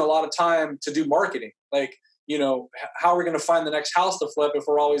really isn't a lot of time to do marketing. Like, how are we going to find the next house to flip if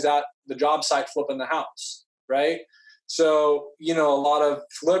we're always at the job site flipping the house, right? So, a lot of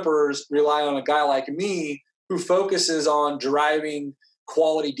flippers rely on a guy like me who focuses on driving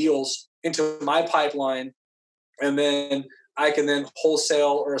quality deals into my pipeline, and then I can then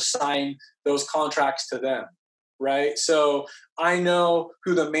wholesale or assign those contracts to them, right? So I know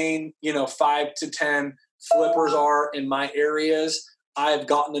who the main, 5 to 10 flippers are in my areas. I've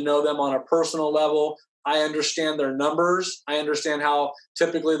gotten to know them on a personal level. I understand their numbers. I understand how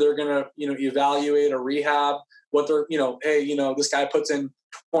typically they're going to, evaluate a rehab, what they're, hey, this guy puts in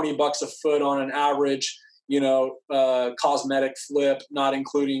 $20 a foot on an average, cosmetic flip, not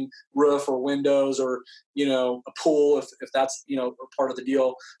including roof or windows or, a pool, if that's, part of the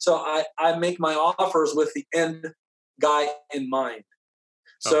deal. So I make my offers with the end guy in mind.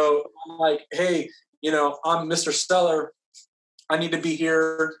 So I'm like, hey, I'm Mr. Seller. I need to be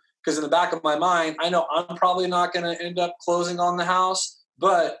here because in the back of my mind, I know I'm probably not going to end up closing on the house,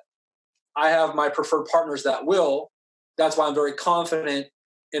 but I have my preferred partners that will. That's why I'm very confident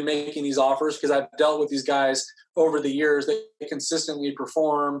in making these offers, because I've dealt with these guys over the years. They consistently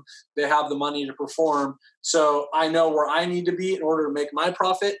perform. They have the money to perform. So I know where I need to be in order to make my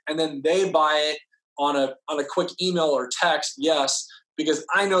profit. And then they buy it on a quick email or text. Yes, because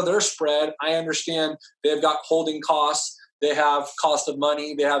I know their spread. I understand they've got holding costs. They have cost of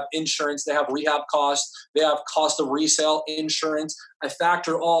money. They have insurance. They have rehab costs. They have cost of resale, insurance. I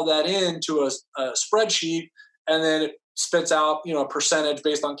factor all that into a spreadsheet, and then it spits out, a percentage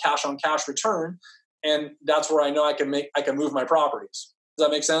based on cash return. And that's where I know I can move my properties. Does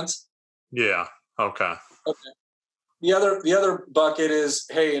that make sense? Yeah. Okay. The other bucket is,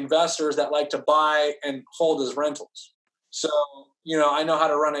 hey, investors that like to buy and hold as rentals. So, I know how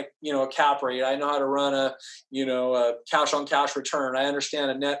to run a cap rate. I know how to run a cash on cash return. I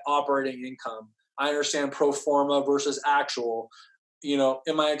understand a net operating income. I understand pro forma versus actual.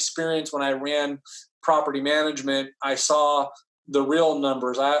 In my experience, when I ran property management, I saw the real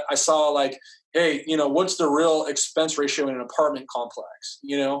numbers. I saw like, hey, what's the real expense ratio in an apartment complex?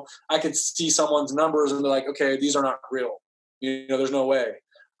 I could see someone's numbers and be like, okay, these are not real. There's no way.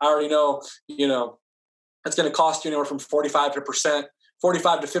 I already know, it's going to cost you anywhere from 45 to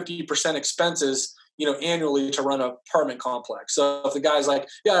 50% expenses, annually to run an apartment complex. So if the guy's like,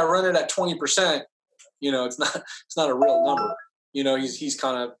 yeah, I run it at 20%, it's not a real number. He's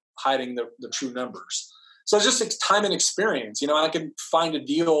kind of hiding the true numbers. So it's just time and experience. I can find a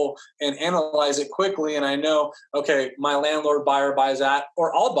deal and analyze it quickly, and I know, okay, my landlord buyer buys that,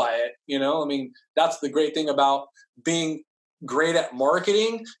 or I'll buy it. That's the great thing about being great at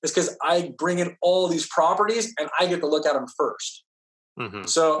marketing, is because I bring in all these properties and I get to look at them first.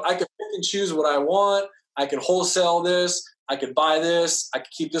 So I can pick and choose what I want. I could wholesale this. I could buy this. I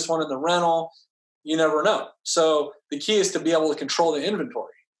could keep this one in the rental. You never know. So the key is to be able to control the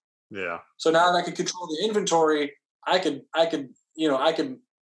inventory. Yeah. So now that I can control the inventory, I could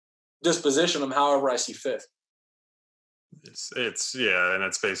disposition them however I see fit. It's yeah, and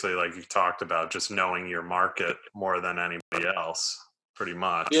it's basically like you talked about, just knowing your market more than anybody else, pretty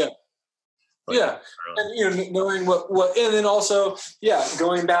much. Yeah. Like, yeah. Really. And knowing what and then also,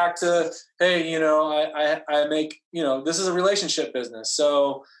 going back to, hey, I make, this is a relationship business.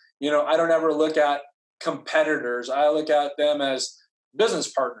 So, I don't ever look at competitors. I look at them as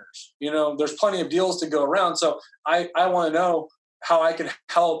business partners. There's plenty of deals to go around. So I want to know how I can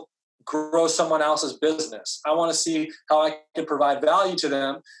help grow someone else's business. I want to see how I can provide value to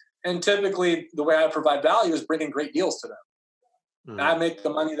them. And typically the way I provide value is bringing great deals to them. I make the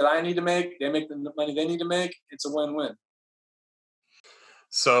money that I need to make. They make the money they need to make. It's a win-win.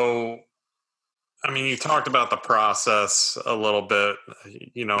 So, you talked about the process a little bit,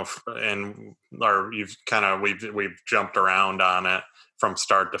 and we've jumped around on it from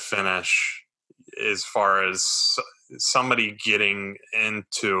start to finish as far as somebody getting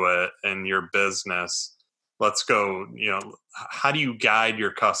into it in your business. Let's go, how do you guide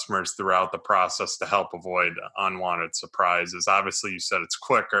your customers throughout the process to help avoid unwanted surprises? Obviously, you said it's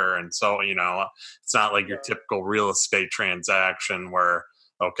quicker. And so, it's not like your typical real estate transaction where,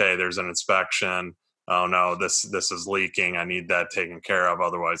 okay, there's an inspection. Oh no, this is leaking. I need that taken care of.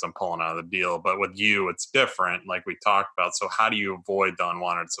 Otherwise I'm pulling out of the deal. But with you, it's different, like we talked about. So how do you avoid the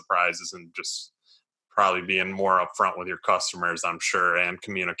unwanted surprises and just probably being more upfront with your customers, I'm sure, and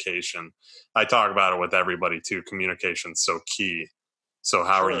communication. I talk about it with everybody too. Communication's so key. So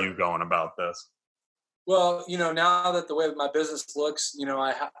how are Sure. you going about this? Well, now that the way that my business looks,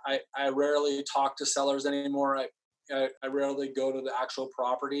 I rarely talk to sellers anymore. I rarely go to the actual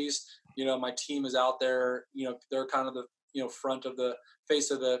properties. My team is out there. They're kind of the front of the face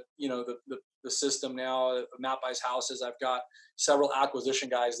of the the system now. Map buys houses. I've got several acquisition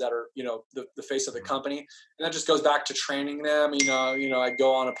guys that are the face of the company, and that just goes back to training them. I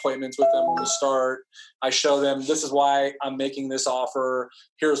go on appointments with them when we start. I show them, this is why I'm making this offer.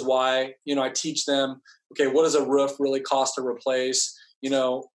 Here's why. I teach them, okay, what does a roof really cost to replace?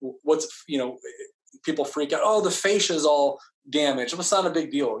 What's people freak out. Oh, the fascia is all damaged. It's not a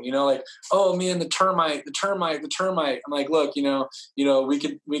big deal. Like, oh man, the termite. I'm like, look,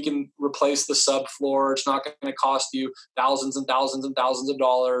 we can replace the subfloor. It's not going to cost you thousands and thousands and thousands of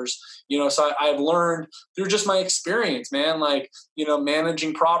dollars. So I've learned through just my experience, man, like,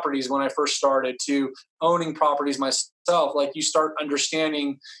 managing properties when I first started to owning properties myself. Like, you start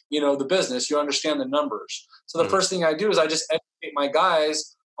understanding, the business, you understand the numbers. So the first thing I do is I just educate my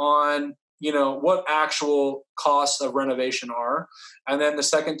guys on what actual costs of renovation are. And then the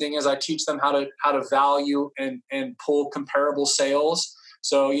second thing is I teach them how to value and pull comparable sales.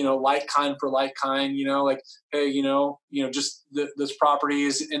 So, like kind for like kind, like, hey, just this property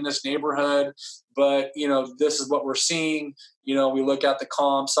is in this neighborhood, but, this is what we're seeing. We look at the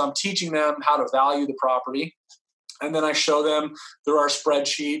comps. So I'm teaching them how to value the property. And then I show them through our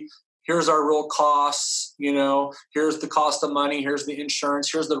spreadsheet, here's our real costs, here's the cost of money, here's the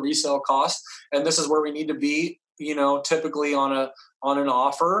insurance, here's the resale cost. And this is where we need to be, typically on an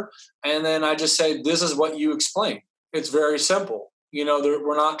offer. And then I just say, this is what you explain. It's very simple.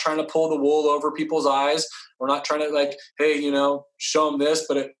 We're not trying to pull the wool over people's eyes. We're not trying to like, hey, show them this,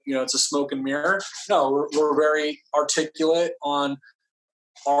 but it's a smoke and mirror. No, we're very articulate on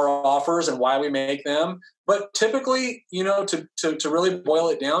our offers and why we make them. But typically, to really boil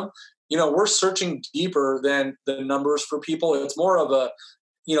it down, we're searching deeper than the numbers for people. It's more of a,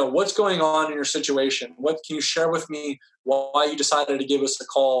 what's going on in your situation? What can you share with me why you decided to give us a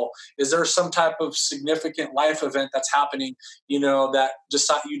call? Is there some type of significant life event that's happening, that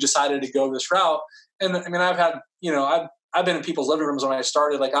you decided to go this route? And I mean, I've had, I've been in people's living rooms when I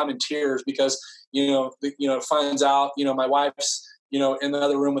started, like I'm in tears because, it finds out, my wife's, in the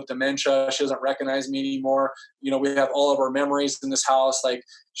other room with dementia. She doesn't recognize me anymore. We have all of our memories in this house. Like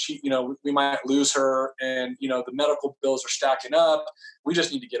she, we might lose her and, the medical bills are stacking up. We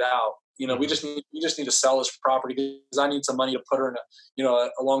just need to get out. We just need to sell this property because I need some money to put her in a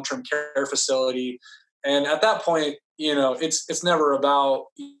long-term care facility. And at that point, it's never about,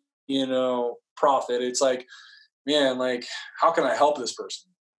 profit. It's like, man, like, how can I help this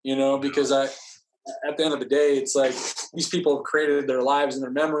person? Because at the end of the day, it's like these people have created their lives and their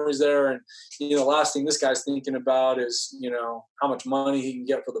memories there. And, last thing this guy's thinking about is, how much money he can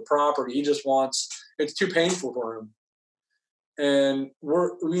get for the property. He just wants, it's too painful for him. And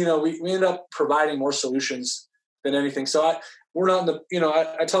we end up providing more solutions than anything. So we're not in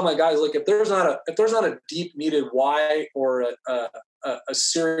the, I tell my guys, look, if there's not a deep needed why or a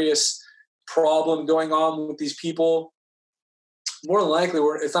serious problem going on with these people, more than likely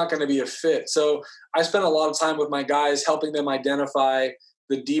it's not going to be a fit. So I spend a lot of time with my guys helping them identify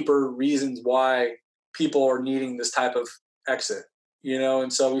the deeper reasons why people are needing this type of exit,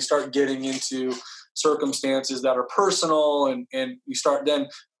 and so we start getting into circumstances that are personal and we start then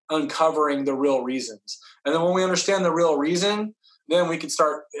uncovering the real reasons. And then when we understand the real reason, then we can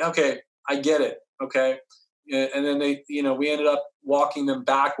start, okay, I get it. Okay. And then we ended up walking them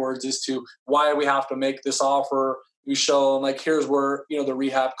backwards as to why we have to make this offer. We show them like, here's where, the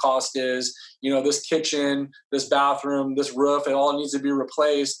rehab cost is, this kitchen, this bathroom, this roof, it all needs to be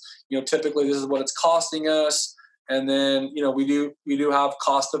replaced. Typically this is what it's costing us. And then, we do have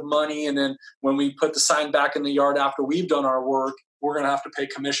cost of money. And then when we put the sign back in the yard after we've done our work, we're going to have to pay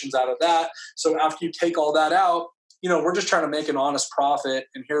commissions out of that. So after you take all that out, we're just trying to make an honest profit.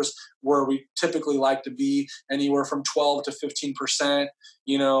 And here's where we typically like to be, anywhere from 12 to 15%,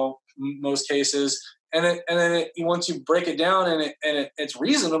 most cases. And then once you break it down and it's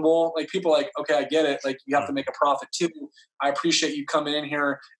reasonable, like people are like, okay, I get it. Like you have to make a profit too. I appreciate you coming in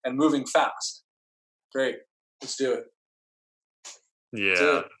here and moving fast. Great. Let's do it.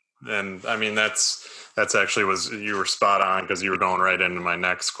 Yeah. And I mean, that's actually you were spot on because you were going right into my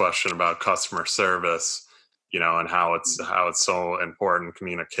next question about customer service, and how it's so important,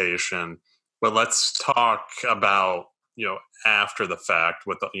 communication. But let's talk about, after the fact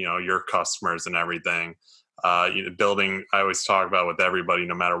with, your customers and everything. building, I always talk about with everybody,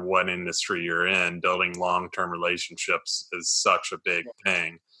 no matter what industry you're in, building long-term relationships is such a big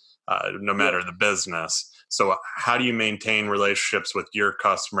thing, no matter the business. So how do you maintain relationships with your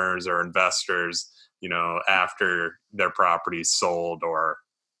customers or investors, after their property's sold, or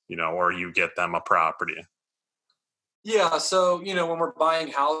you get them a property? Yeah. So, when we're buying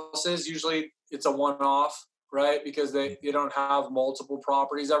houses, usually it's a one-off, right? Because they don't have multiple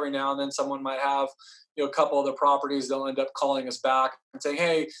properties. Every now and then someone might have, a couple of the properties. They'll end up calling us back and saying,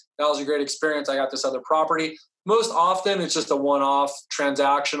 hey, that was a great experience. I got this other property. Most often it's just a one-off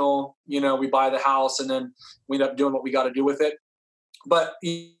transactional, we buy the house and then we end up doing what we got to do with it. But,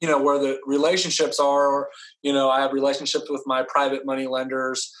 where the relationships are, I have relationships with my private money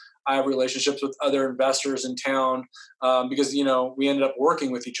lenders. I have relationships with other investors in town because, we ended up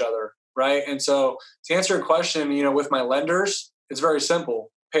working with each other. Right. And so to answer your question, with my lenders, it's very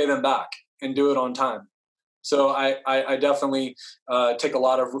simple: pay them back and do it on time. So I definitely take a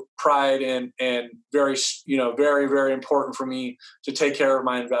lot of pride and very, very, very important for me to take care of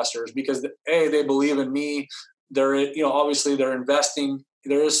my investors because they believe in me. They're, obviously they're investing.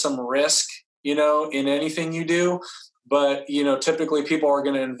 There is some risk, in anything you do, but, typically people are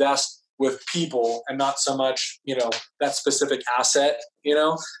going to invest with people and not so much, that specific asset,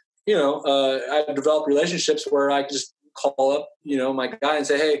 I developed relationships where I could just call up, my guy and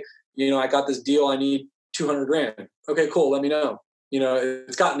say, hey, I got this deal. I need $200,000. Okay, cool. Let me know.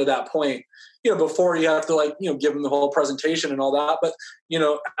 It's gotten to that point, before you have to give them the whole presentation and all that. But,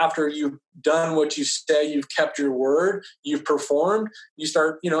 after you've done what you say, you've kept your word, you've performed, you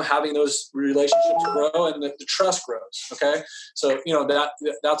start, having those relationships grow and the trust grows. Okay. So,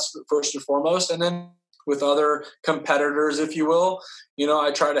 that's first and foremost. And then with other competitors, if you will,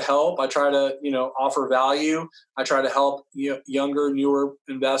 I try to help. I try to, offer value. I try to help younger, newer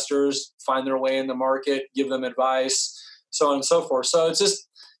investors find their way in the market, give them advice, so on and so forth. So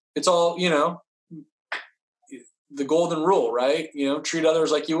it's all, the golden rule, right? Treat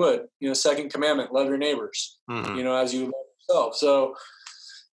others like you would, second commandment, love your neighbors, as you love yourself. So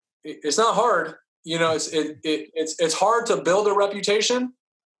it's not hard, it's hard to build a reputation,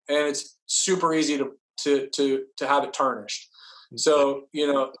 and it's super easy to have it tarnished. So,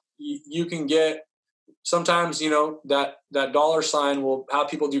 you can get sometimes, that dollar sign will have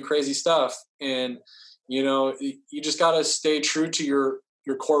people do crazy stuff. And, you just got to stay true to your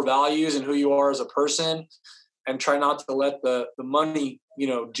core values and who you are as a person, and try not to let the money,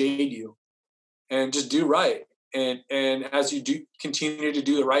 jade you, and just do right. And as you do continue to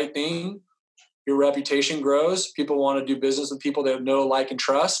do the right thing, your reputation grows. People want to do business with people they know, like, and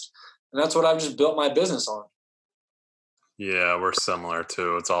trust. And that's what I've just built my business on. Yeah, we're similar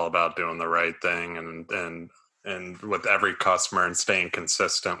too. It's all about doing the right thing and with every customer and staying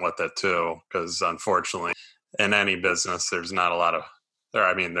consistent with it too. Because unfortunately, in any business, there's a lot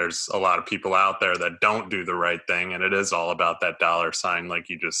of people out there that don't do the right thing, and it is all about that dollar sign, like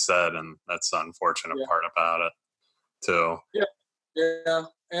you just said, and that's the unfortunate part about it too. Yeah.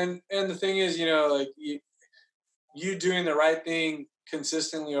 And the thing is, you doing the right thing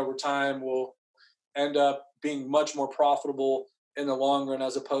consistently over time will end up being much more profitable in the long run,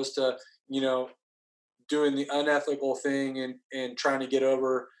 as opposed to, doing the unethical thing and trying to get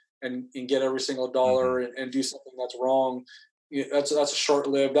over and get every single dollar and do something that's wrong. That's a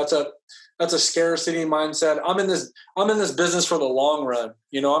short-lived. That's a scarcity mindset. I'm in this business for the long run.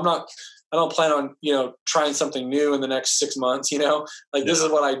 I don't plan on, trying something new in the next 6 months, This is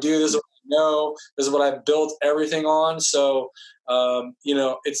what I do. This is what I know. This is what I've built everything on. So,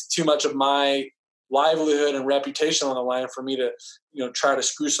 it's too much of my livelihood and reputation on the line for me to, try to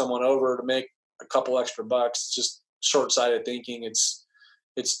screw someone over to make a couple extra bucks. It's just short-sighted thinking. It's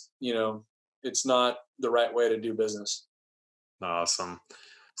not the right way to do business. Awesome.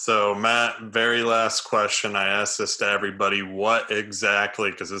 So Matt, very last question. I ask this to everybody. What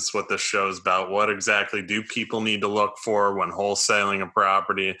exactly, because this is what this show is about, what exactly do people need to look for when wholesaling a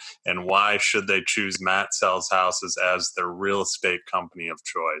property, and why should they choose Matt Sells Houses as their real estate company of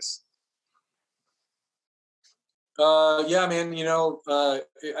choice? Yeah, man,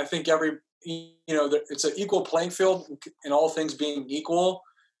 I think it's an equal playing field in all things being equal.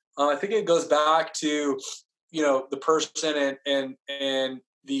 I think it goes back to, the person and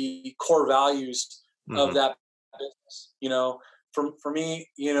the core values of that business. For me,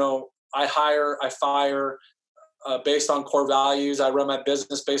 I hire, I fire based on core values. I run my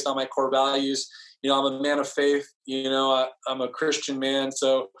business based on my core values. I'm a man of faith. I'm a Christian man,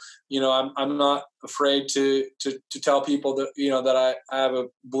 so I'm not afraid to tell people that that I have a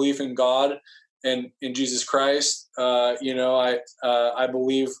belief in God and in Jesus Christ. I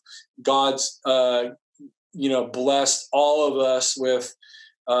believe God's blessed all of us with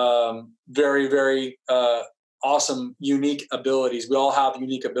very, very awesome, unique abilities. We all have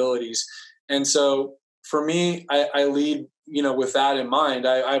unique abilities. And so for me, I lead, with that in mind.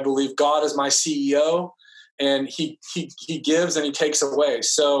 I believe God is my CEO, and he gives and he takes away.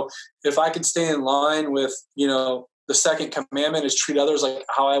 So if I could stay in line with, the second commandment is treat others like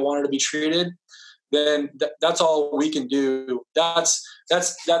how I wanted to be treated, then that's all we can do. That's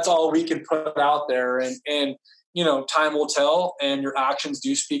all we can put out there. And time will tell, and your actions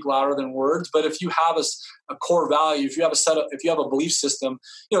do speak louder than words. But if you have a core value, if you have a belief system,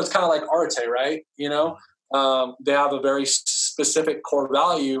 it's kind of like Arte, right? They have a very specific core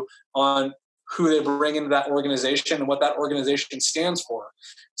value on who they bring into that organization and what that organization stands for.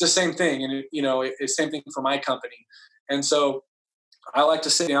 It's the same thing. And, it's the same thing for my company. And so I like to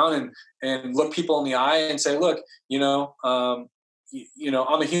sit down and look people in the eye and say, look, I'm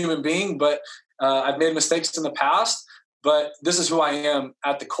a human being, but I've made mistakes in the past, but this is who I am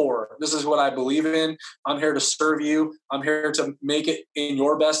at the core. This is what I believe in. I'm here to serve you. I'm here to make it in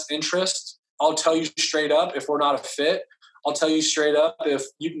your best interest. I'll tell you straight up if we're not a fit. I'll tell you straight up if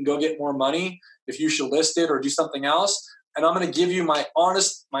you can go get more money, if you should list it or do something else. And I'm going to give you my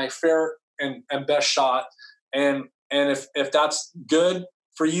honest, my fair and best shot. And if that's good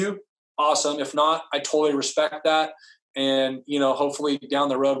for you, awesome. If not, I totally respect that. And, hopefully down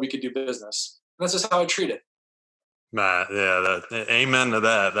the road we could do business. And that's just how I treat it. Matt, yeah, amen to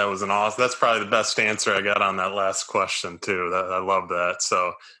that. That was that's probably the best answer I got on that last question too. I love that.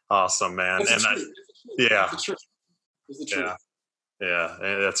 So awesome, man. It's the truth. Yeah,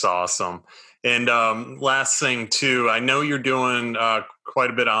 that's awesome. And last thing too, I know you're doing quite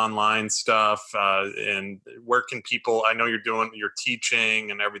a bit of online stuff. And where can people? I know you're teaching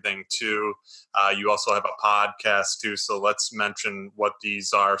and everything too. You also have a podcast too. So let's mention what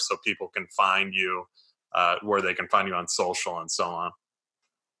these are so people can find you, where they can find you on social and so on.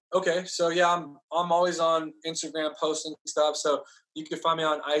 Okay, so yeah, I'm always on Instagram posting stuff. So you can find me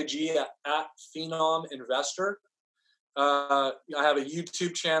on IG at Phenom Investor. I have a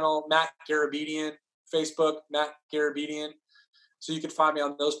YouTube channel, Matt Garabedian, Facebook, Matt Garabedian. So you can find me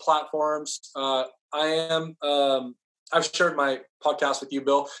on those platforms. I've shared my podcast with you,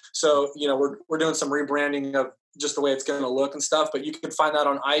 Bill. So, we're doing some rebranding of just the way it's going to look and stuff, but you can find that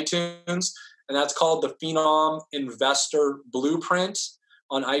on iTunes, and that's called the Phenom Investor Blueprint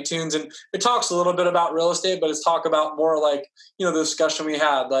on iTunes. And it talks a little bit about real estate, but it's talk about more like, the discussion we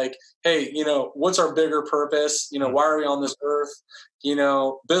had, like, hey, what's our bigger purpose? Why are we on this earth?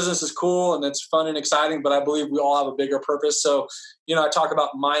 Business is cool and it's fun and exciting, but I believe we all have a bigger purpose. So, I talk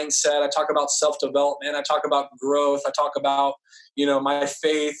about mindset. I talk about self-development. I talk about growth. I talk about, my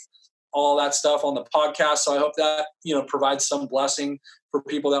faith, all that stuff on the podcast. So I hope that, provides some blessing for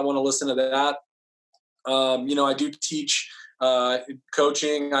people that want to listen to that. I do teach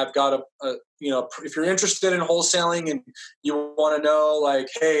coaching. I've got if you're interested in wholesaling and you want to know like,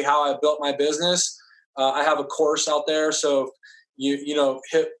 hey, how I built my business, I have a course out there. So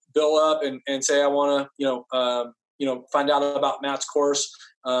hit Bill up and say, I want to, find out about Matt's course.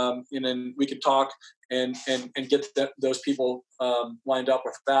 And then we could talk and get those people lined up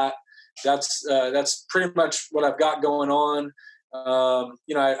with that. That's pretty much what I've got going on.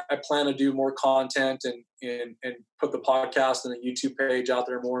 I plan to do more content and put the podcast and the YouTube page out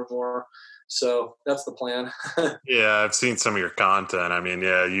there more and more. So that's the plan. Yeah, I've seen some of your content. I mean,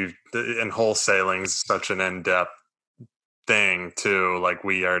 yeah, and wholesaling is such an in-depth thing too. Like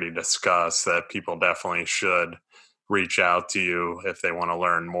we already discussed, that people definitely should reach out to you if they want to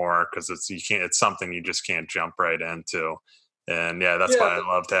learn more, because it's something you just can't jump right into. And yeah, that's why I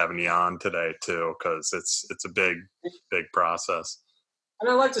loved having you on today too, because it's a big process. And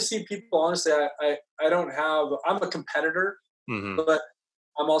I like to see people, honestly, I'm a competitor, but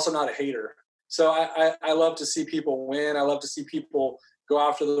I'm also not a hater. So I love to see people win. I love to see people go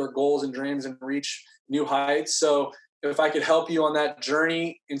after their goals and dreams and reach new heights. So if I could help you on that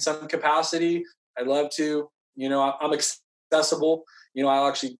journey in some capacity, I'd love to. I'm accessible. I'll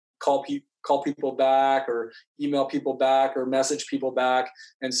actually call people back or email people back or message people back.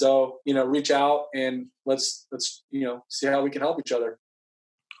 And so, reach out and let's see how we can help each other.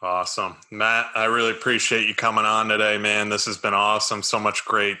 Awesome. Matt, I really appreciate you coming on today, man. This has been awesome. So much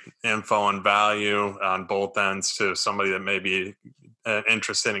great info and value on both ends to somebody that may be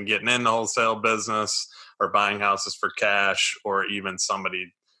interested in getting in the wholesale business or buying houses for cash, or even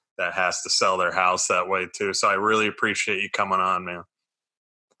somebody that has to sell their house that way too. So I really appreciate you coming on, man.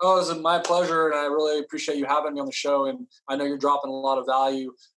 Oh, it was my pleasure. And I really appreciate you having me on the show. And I know you're dropping a lot of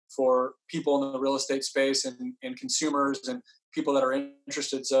value for people in the real estate space and consumers. And people that are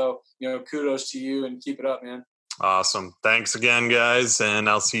interested. So, kudos to you and keep it up, man. Awesome. Thanks again, guys. And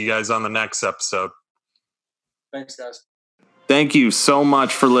I'll see you guys on the next episode. Thanks, guys. Thank you so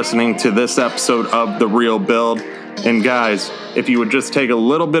much for listening to this episode of The Real Build. And guys, if you would just take a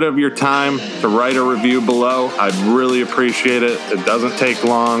little bit of your time to write a review below, I'd really appreciate it. It doesn't take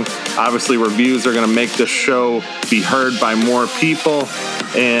long. Obviously, reviews are going to make this show be heard by more people,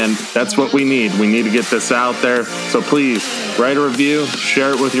 and that's what we need. We need to get this out there. So please, write a review,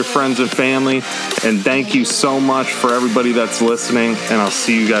 share it with your friends and family, and thank you so much for everybody that's listening, and I'll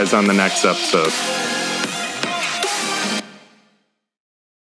see you guys on the next episode.